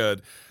 Very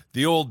good.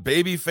 The old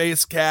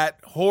baby-faced cat,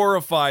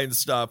 horrifying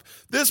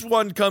stuff. This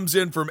one comes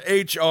in from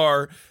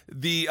HR.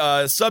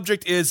 The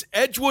subject is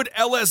Edgewood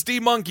LSD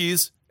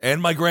monkeys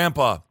and my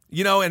grandpa.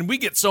 You know, and we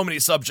get so many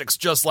subjects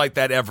just like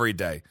that every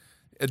day.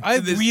 I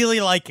really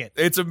like it.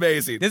 It's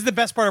amazing. This is the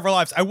best part of our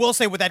lives. I will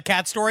say with that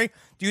cat story,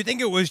 do you think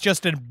it was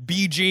just a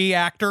BG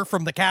actor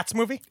from the Cats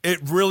movie? It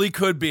really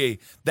could be.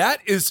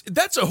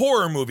 That's a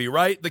horror movie,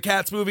 right? The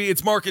Cats movie.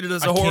 It's marketed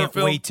as a horror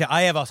film.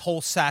 I have a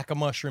whole sack of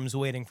mushrooms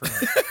waiting for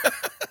me.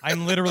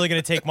 I'm literally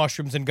going to take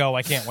mushrooms and go.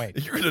 I can't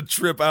wait. You're going to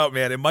trip out,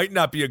 man. It might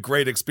not be a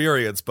great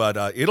experience, but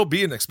it'll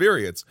be an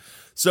experience.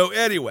 So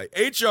anyway,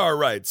 HR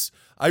writes,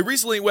 I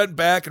recently went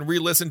back and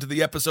re-listened to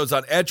the episodes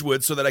on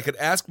Edgewood so that I could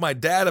ask my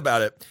dad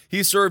about it.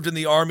 He served in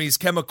the Army's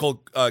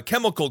chemical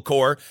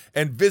corps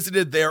and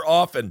visited there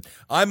often.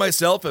 I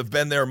myself have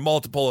been there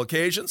multiple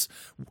occasions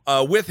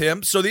with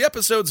him, so the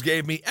episodes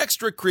gave me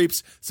extra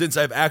creeps since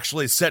I've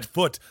actually set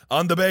foot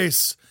on the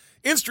base.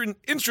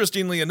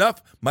 Interestingly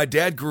enough, my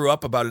dad grew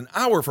up about an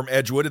hour from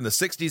Edgewood in the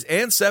 60s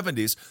and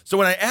 70s, so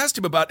when I asked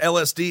him about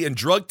LSD and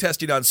drug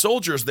testing on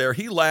soldiers there,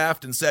 he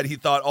laughed and said he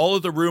thought all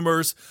of the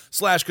rumors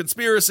 /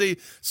 conspiracy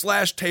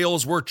 /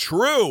 tales were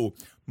true,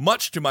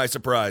 much to my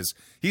surprise.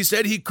 He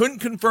said he couldn't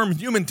confirm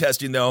human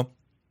testing, though,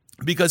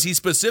 because he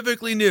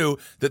specifically knew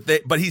that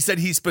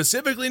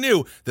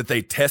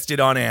they tested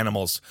on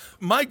animals.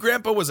 My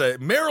grandpa was a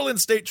Maryland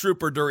state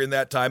trooper during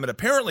that time, and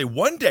apparently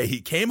one day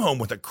he came home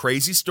with a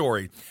crazy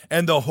story,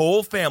 and the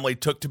whole family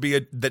took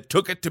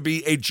it to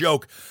be a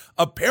joke.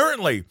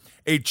 Apparently,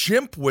 a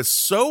chimp was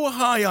so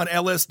high on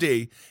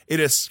LSD, it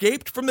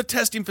escaped from the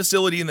testing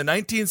facility in the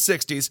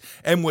 1960s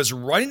and was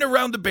running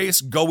around the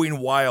base going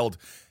wild.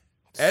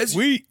 As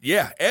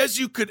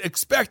you could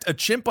expect a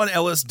chimp on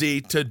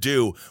LSD to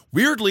do.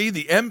 Weirdly,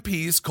 the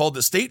MPs called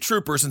the state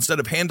troopers instead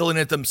of handling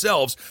it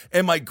themselves,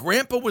 and my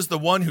grandpa was the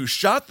one who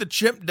shot the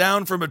chimp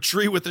down from a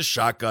tree with a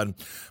shotgun.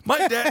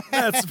 My dad,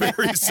 that's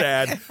very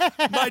sad.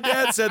 My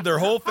dad said their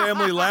whole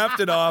family laughed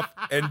it off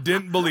and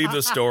didn't believe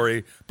the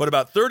story. But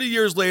about 30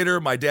 years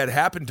later, my dad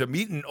happened to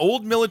meet an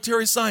old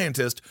military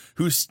scientist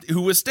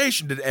who was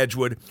stationed at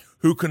Edgewood,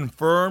 who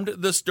confirmed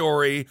the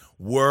story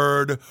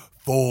word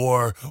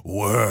for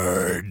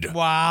word.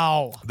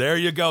 Wow. There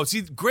you go.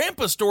 See,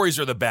 grandpa stories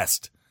are the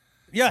best.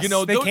 Yes,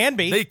 they can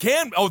be. They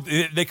can. Oh,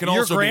 they can Your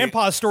also be. Your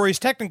grandpa's stories,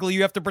 technically,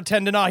 you have to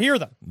pretend to not hear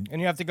them. And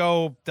you have to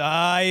go,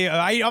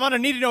 I'm on a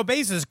need-to-know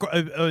basis,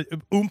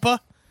 Oompa.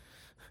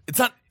 It's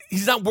not.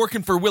 He's not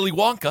working for Willy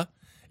Wonka.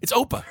 It's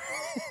Opa.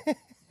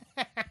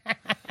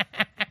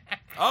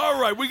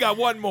 All right, we got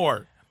one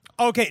more.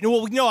 Okay,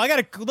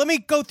 let me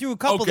go through a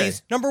couple of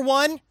these. Number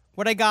one,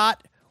 what I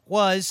got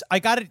was a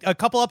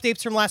couple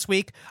updates from last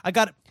week. I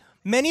got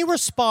many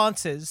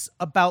responses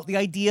about the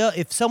idea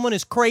if someone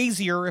is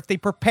crazy or if they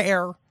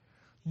prepare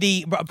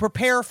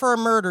for a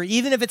murder,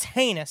 even if it's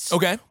heinous,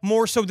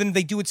 more so than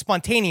they do it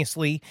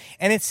spontaneously.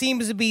 And it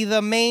seems to be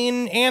the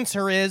main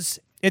answer is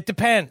it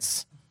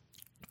depends.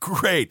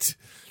 Great.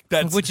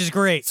 Which is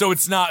great. So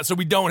it's not. So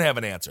we don't have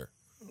an answer.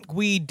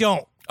 We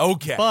don't.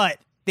 Okay. But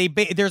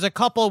there's a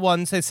couple of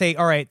ones that say,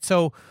 all right,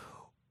 so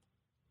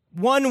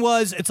one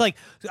was, it's like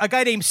a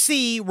guy named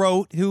C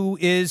wrote, who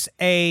is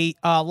a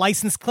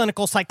licensed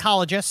clinical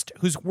psychologist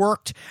who's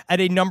worked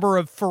at a number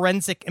of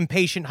forensic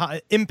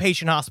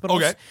inpatient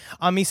hospitals. Okay.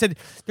 He said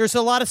there's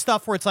a lot of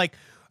stuff where it's like,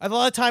 a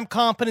lot of time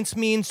competence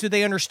means do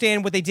they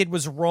understand what they did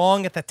was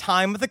wrong at the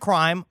time of the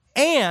crime?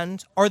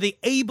 And are they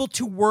able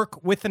to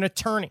work with an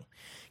attorney?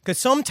 Because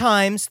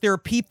sometimes there are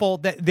people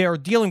that they're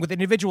dealing with. An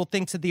individual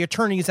thinks that the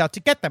attorney is out to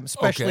get them,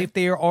 especially if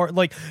they are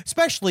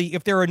especially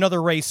if they're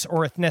another race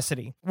or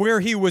ethnicity.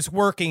 Where he was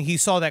working, he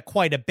saw that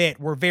quite a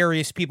bit, where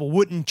various people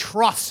wouldn't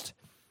trust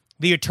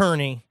the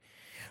attorney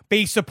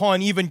based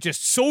upon even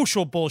just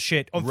social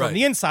bullshit from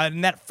the inside,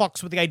 and that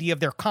fucks with the idea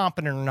of they're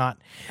competent or not.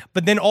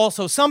 But then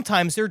also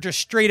sometimes they're just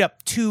straight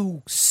up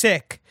too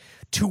sick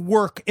to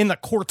work in the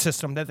court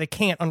system that they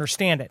can't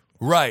understand it.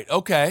 Right.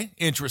 Okay.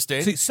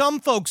 Interesting. See, some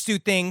folks do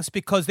things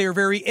because they're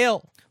very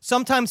ill.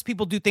 Sometimes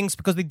people do things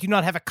because they do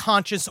not have a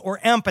conscience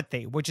or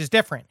empathy, which is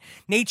different.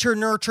 Nature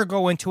and nurture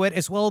go into it,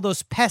 as well as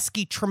those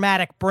pesky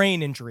traumatic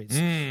brain injuries.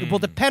 It will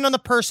depend on the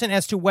person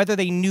as to whether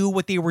they knew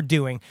what they were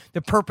doing,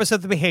 the purpose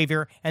of the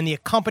behavior, and the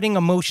accompanying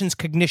emotions,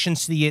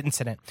 cognitions to the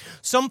incident.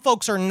 Some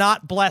folks are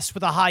not blessed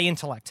with a high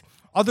intellect.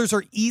 Others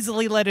are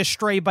easily led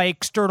astray by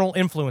external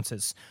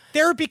influences.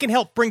 Therapy can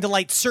help bring to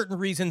light certain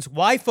reasons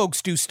why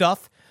folks do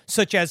stuff,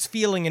 such as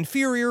feeling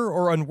inferior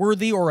or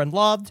unworthy or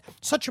unloved.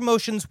 Such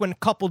emotions, when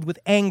coupled with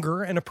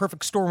anger and a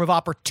perfect storm of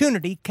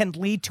opportunity, can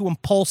lead to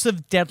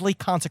impulsive, deadly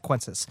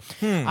consequences.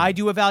 I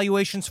do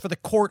evaluations for the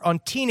court on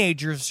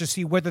teenagers to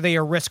see whether they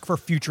are risk for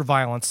future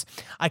violence.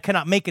 I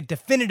cannot make a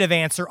definitive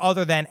answer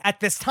other than,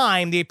 at this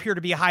time, they appear to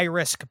be a high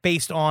risk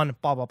based on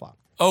blah, blah, blah.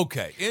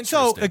 Okay, interesting.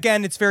 So,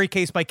 again, it's very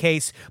case by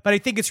case, but I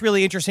think it's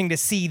really interesting to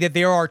see that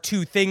there are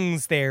two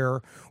things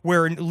there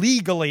where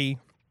legally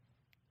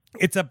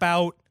it's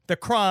about the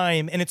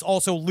crime, and it's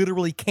also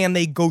literally, can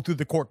they go through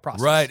the court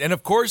process? Right, and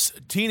of course,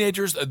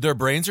 teenagers, their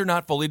brains are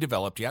not fully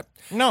developed yet.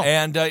 No.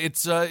 And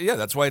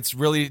that's why it's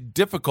really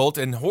difficult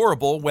and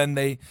horrible when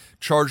they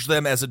charge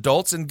them as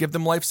adults and give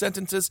them life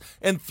sentences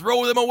and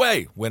throw them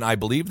away when I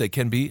believe they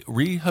can be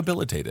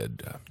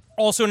rehabilitated.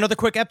 Also, another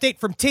quick update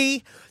from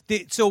T.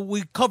 So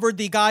we covered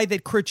the guy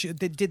that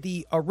did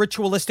the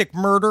ritualistic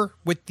murder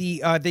with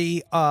the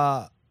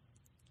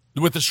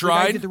with the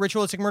shrine? The guy did the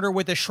ritualistic murder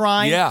with the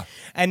shrine. Yeah.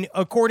 And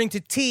according to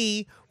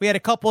T, we had a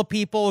couple of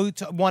people who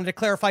wanted to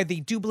clarify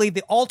they do believe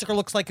the altar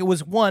looks like it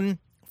was one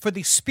for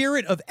the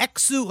spirit of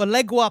Exu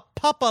Elegua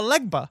Papa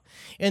Legba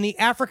in the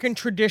African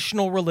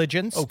traditional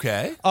religions.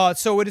 Okay.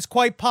 So it is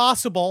quite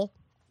possible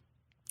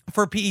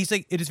for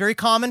it is very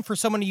common for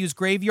someone to use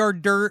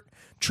graveyard dirt,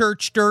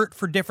 church dirt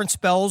for different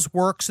spells,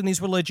 works in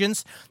these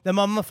religions. The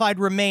mummified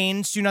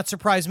remains do not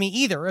surprise me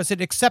either, as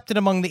it accepted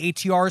among the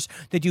ATRs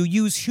that you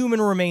use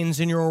human remains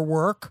in your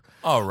work.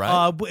 All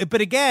right.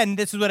 But again,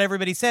 this is what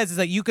everybody says, is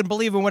that you can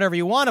believe in whatever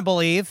you want to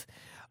believe,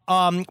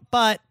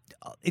 but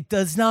it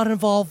does not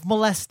involve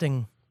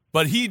molesting.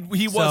 But he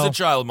was a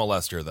child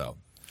molester, though.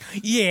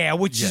 Yeah,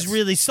 which is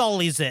really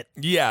sullies it.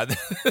 Yeah.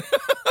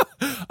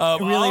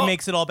 It really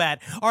makes it all bad.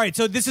 All right,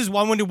 so this is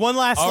one. We'll do one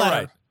last letter.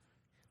 Right.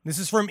 This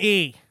is from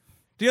E.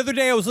 The other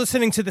day, I was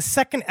listening to the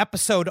second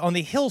episode on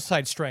the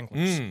Hillside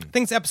Stranglers. I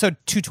think it's episode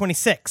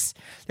 226.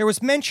 There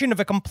was mention of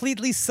a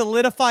completely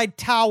solidified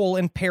towel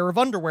and pair of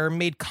underwear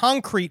made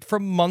concrete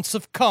from months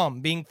of cum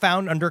being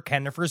found under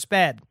Kennifer's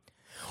bed.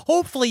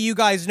 Hopefully, you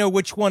guys know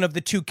which one of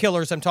the two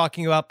killers I'm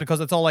talking about, because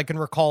that's all I can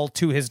recall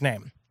to his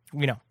name.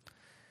 We know.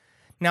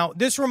 Now,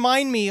 this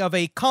reminds me of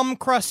a cum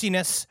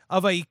crustiness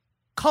of a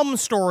cum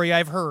story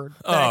I've heard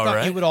that I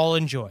thought you would all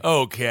enjoy.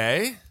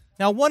 Okay.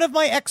 Now, one of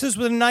my exes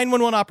was a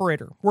 911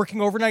 operator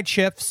working overnight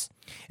shifts,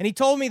 and he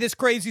told me this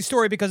crazy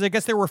story because I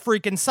guess there were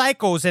freaking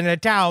psychos in a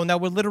town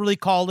that would literally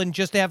call in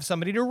just to have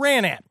somebody to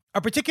rant at.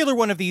 A particular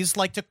one of these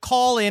liked to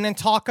call in and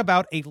talk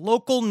about a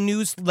local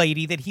news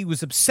lady that he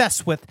was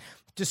obsessed with,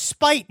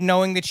 despite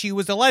knowing that she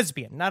was a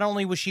lesbian. Not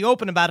only was she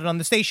open about it on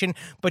the station,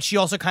 but she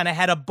also kind of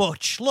had a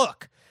butch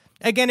look.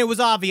 Again, it was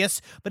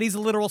obvious, but he's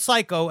a literal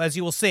psycho, as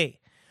you will see.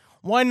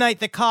 One night,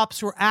 the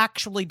cops were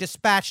actually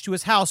dispatched to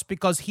his house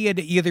because he had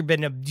either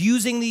been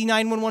abusing the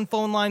 911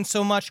 phone line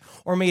so much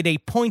or made a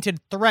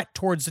pointed threat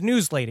towards the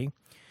news lady.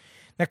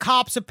 The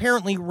cops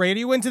apparently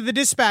radio into the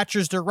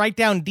dispatchers to write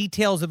down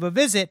details of a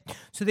visit,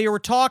 so they were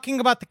talking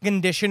about the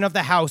condition of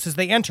the house as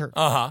they entered.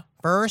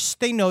 First,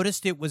 they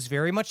noticed it was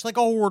very much like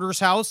a hoarder's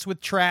house with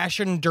trash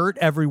and dirt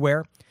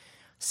everywhere.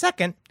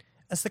 Second,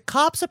 as the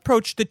cops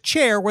approached the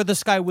chair where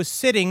this guy was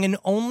sitting in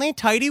only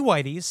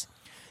tighty-whities,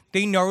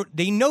 they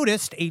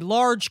noticed a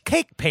large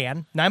cake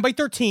pan,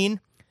 9x13,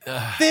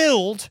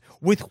 filled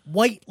with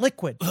white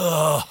liquid.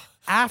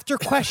 After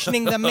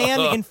questioning, the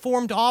man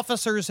informed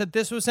officers that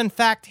this was in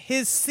fact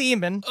his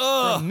semen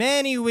for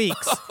many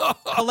weeks,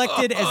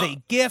 collected as a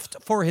gift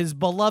for his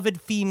beloved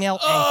female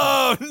anchor.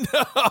 Oh,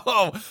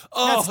 no.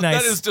 Oh, that's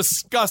nice. That is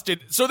disgusting.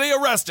 So they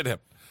arrested him.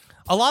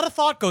 A lot of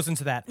thought goes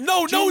into that.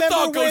 No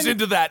thought goes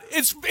into that.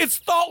 It's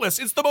thoughtless.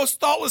 It's the most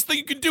thoughtless thing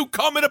you can do.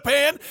 Come in a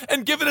pan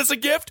and give it as a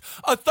gift.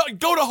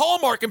 Go to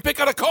Hallmark and pick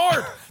out a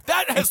card.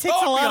 That has it takes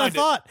thought a lot behind of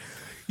thought.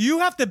 You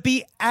have to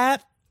be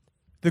at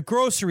the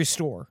grocery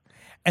store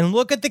and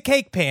look at the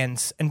cake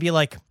pans and be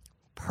like,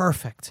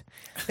 perfect.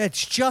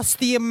 That's just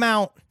the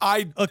amount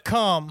of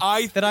cum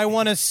that I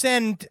want to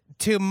send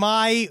to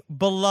my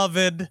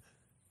beloved.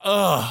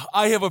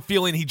 I have a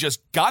feeling he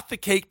just got the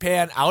cake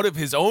pan out of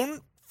his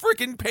own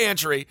freaking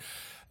pantry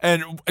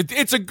And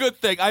it's a good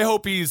thing. I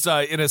hope he's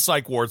in a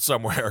psych ward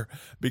somewhere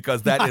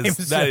because that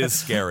is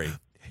scary.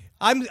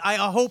 I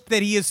hope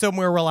that he is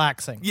somewhere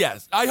relaxing.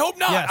 Yes. I hope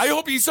not. Yes. I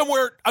hope he's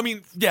somewhere,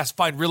 yes,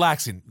 fine,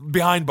 relaxing,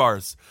 behind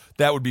bars.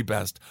 That would be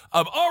best.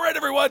 All right,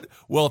 everyone.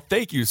 Well,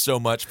 thank you so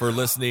much for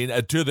listening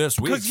to this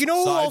week's Because you know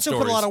who Side also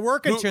Stories. put a lot of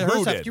work into her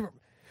Who stuff? did?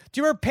 Do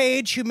you remember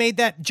Paige, who made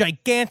that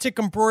gigantic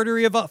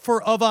embroidery of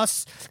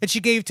us that she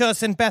gave to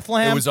us in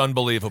Bethlehem? It was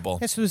unbelievable.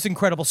 This was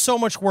incredible. So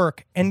much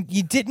work. And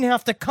you didn't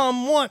have to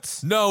come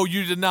once. No,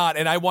 you did not.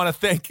 And I want to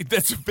thank you.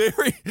 That's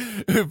very...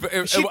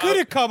 She could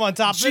have come on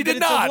top of it. She did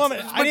It's a not.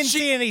 woman. I didn't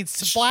see any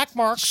black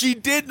marks. She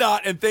did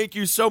not, and thank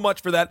you so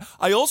much for that.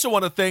 I also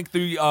want to thank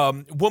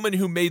the woman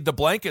who made the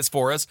blankets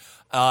for us.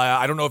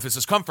 I don't know if this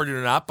is comforting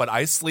or not, but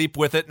I sleep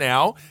with it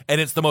now, and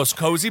it's the most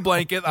cozy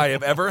blanket I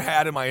have ever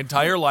had in my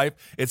entire life.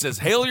 It says,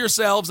 "Hail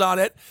yourselves" on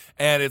it,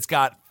 and it's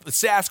got the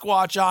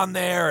Sasquatch on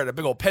there and a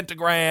big old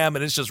pentagram,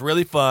 and it's just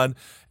really fun,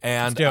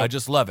 and I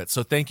just love it.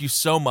 So thank you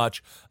so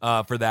much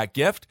for that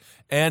gift.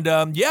 And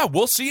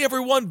we'll see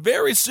everyone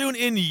very soon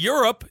in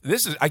Europe.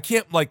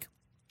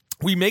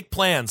 We make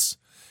plans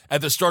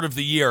at the start of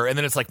the year, and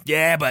then it's like,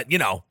 yeah, but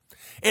it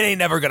ain't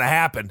never going to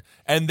happen.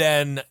 And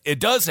then it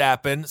does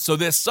happen. So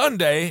this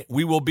Sunday,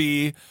 we will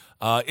be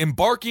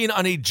embarking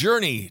on a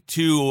journey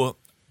to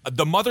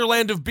the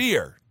motherland of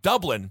beer,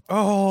 Dublin.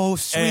 Oh,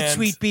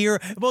 sweet beer.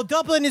 Well,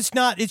 Dublin is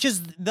not, it's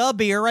just the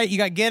beer, right? You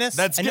got Guinness.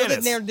 That's I know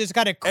Guinness. that there's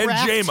got a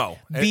craft JMO.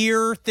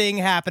 beer thing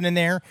happening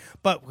there,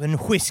 but in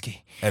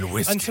whiskey. And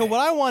whiskey. And so what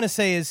I want to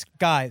say is,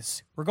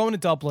 guys, we're going to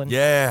Dublin.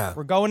 Yeah.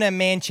 We're going to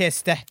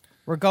Manchester.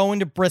 We're going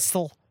to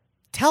Bristol.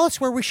 Tell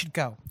us where we should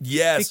go.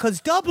 Yes.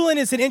 Because Dublin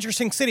is an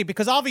interesting city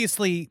because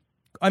obviously,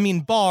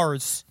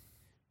 bars,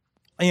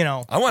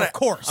 of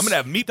course. I'm going to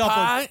have meat Dublin,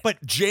 pie, but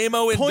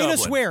JMO in point Dublin.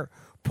 us where.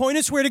 Point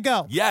us where to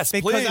go. Yes,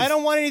 because please. I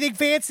don't want anything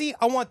fancy.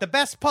 I want the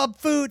best pub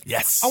food.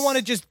 Yes. I want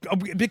to just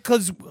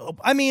because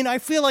I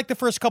feel like the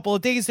first couple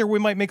of days there we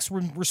might make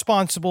some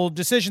responsible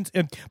decisions,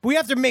 but we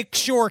have to make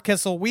sure,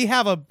 Kissel, we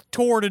have a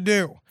tour to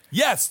do.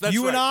 Yes, that's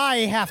you right. and I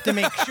have to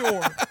make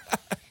sure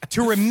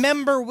to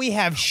remember we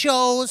have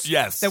shows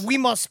that we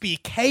must be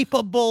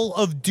capable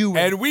of doing.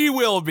 And we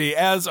will be,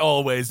 as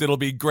always. It'll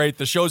be great.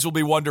 The shows will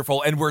be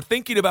wonderful. And we're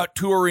thinking about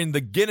touring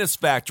the Guinness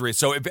factory.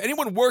 So if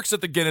anyone works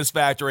at the Guinness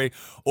factory,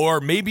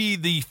 or maybe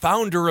the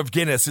founder of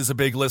Guinness is a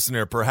big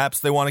listener, perhaps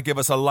they want to give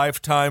us a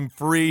lifetime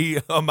free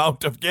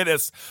amount of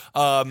Guinness.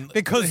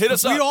 Because hit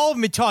us we up. all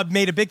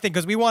made a big thing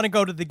because we want to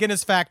go to the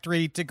Guinness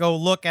factory to go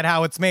look at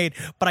how it's made.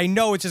 But I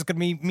know it's just going to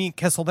be me and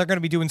Kissel. They're going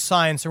to be doing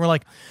science. And we're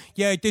like,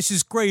 yeah, this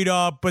is great,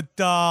 but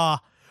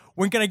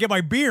when can I get my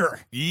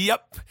beer?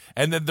 Yep.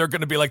 And then they're going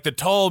to be like the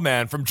tall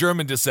man from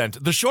German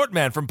descent, the short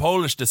man from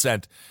Polish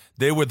descent.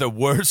 They were the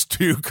worst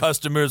two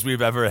customers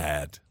we've ever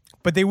had.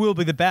 But they will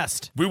be the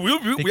best. We will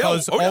be.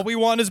 Because all we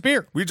want is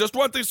beer. We just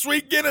want the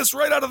sweet Guinness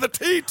right out of the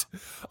teat.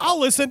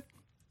 I'll listen.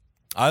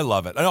 I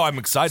love it. I know, I'm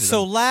excited.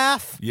 So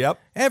laugh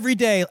every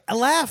day.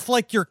 Laugh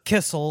like your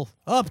Kissel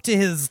up to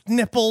his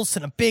nipples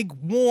in a big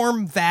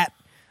warm vat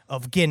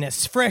of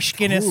Guinness, fresh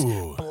Guinness,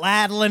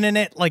 bladdling in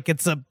it like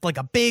it's a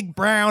big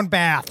brown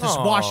bath, just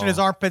washing his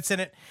armpits in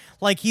it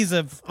like he's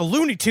a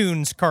Looney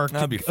Tunes character.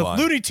 That'd be fun.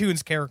 A Looney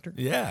Tunes character.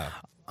 Yeah.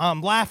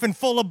 Laughing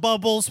full of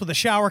bubbles with a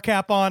shower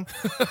cap on.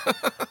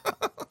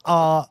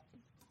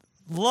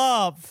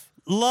 Love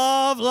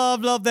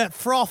that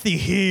frothy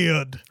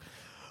head.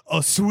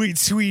 A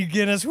sweet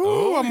Guinness.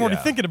 Woo, I'm already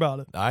thinking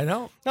about it. I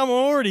know. I'm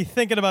already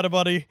thinking about it,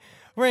 buddy.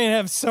 We're going to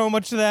have so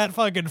much of that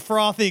fucking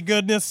frothy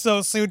goodness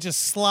so soon, just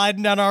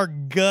sliding down our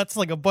guts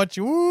like a bunch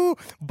of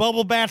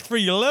bubble bath for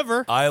your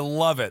liver. I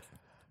love it.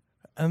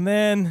 And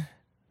then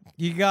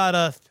you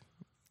gotta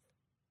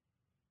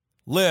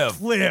live.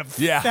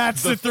 Yeah,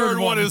 that's the third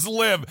one is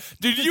live.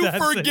 Did you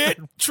forget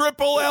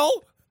triple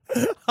L?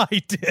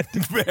 I did.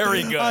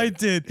 Very good. I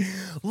did.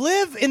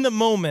 Live in the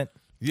moment.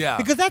 Yeah.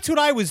 Because that's what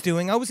I was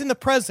doing. I was in the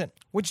present,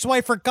 which is why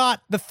I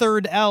forgot the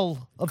third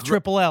L of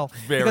triple L.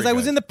 Because I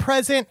was in the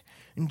present,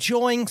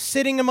 enjoying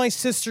sitting in my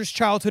sister's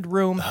childhood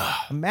room,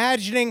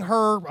 imagine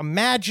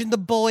the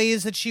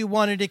boys that she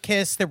wanted to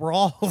kiss. They were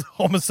all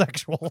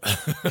homosexual.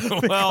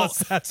 Well,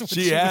 that's what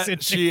she has a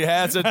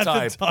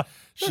type.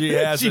 She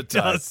has a type.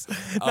 Does.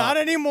 Not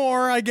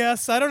anymore, I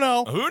guess. I don't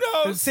know. Who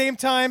knows? At the same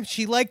time,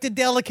 she liked a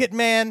delicate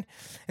man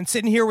and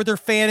sitting here with her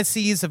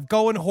fantasies of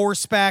going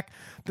horseback,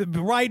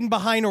 riding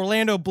behind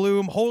Orlando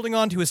Bloom, holding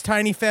on to his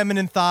tiny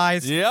feminine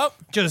thighs. Yep.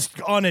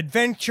 Just on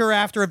adventure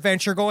after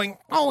adventure going,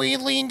 oh,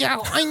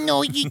 Orlando, I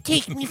know you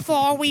take me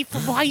far away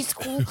from high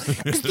school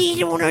because they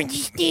don't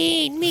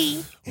understand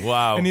me.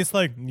 Wow. And he's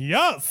like,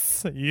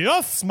 yes,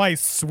 my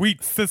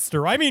sweet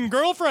sister. I mean,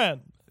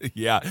 girlfriend.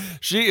 Yeah,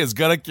 she is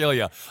going to kill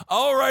you.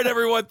 All right,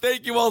 everyone.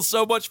 Thank you all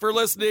so much for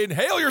listening.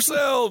 Hail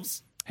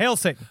yourselves. Hail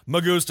Satan.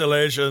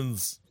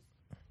 Magustalations.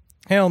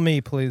 Hail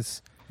me,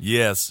 please.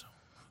 Yes.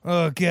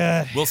 Oh,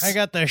 God. I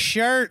got the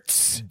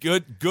shirts.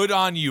 Good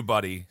on you,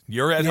 buddy.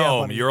 You're at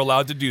home. Buddy. You're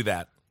allowed to do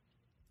that.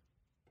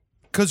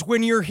 Because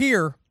when you're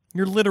here,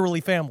 you're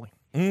literally family.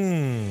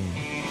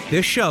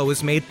 This show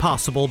is made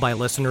possible by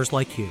listeners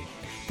like you.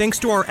 Thanks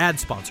to our ad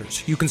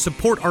sponsors. You can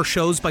support our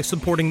shows by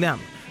supporting them.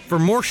 For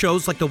more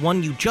shows like the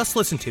one you just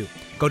listened to,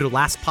 go to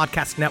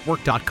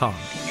lastpodcastnetwork.com.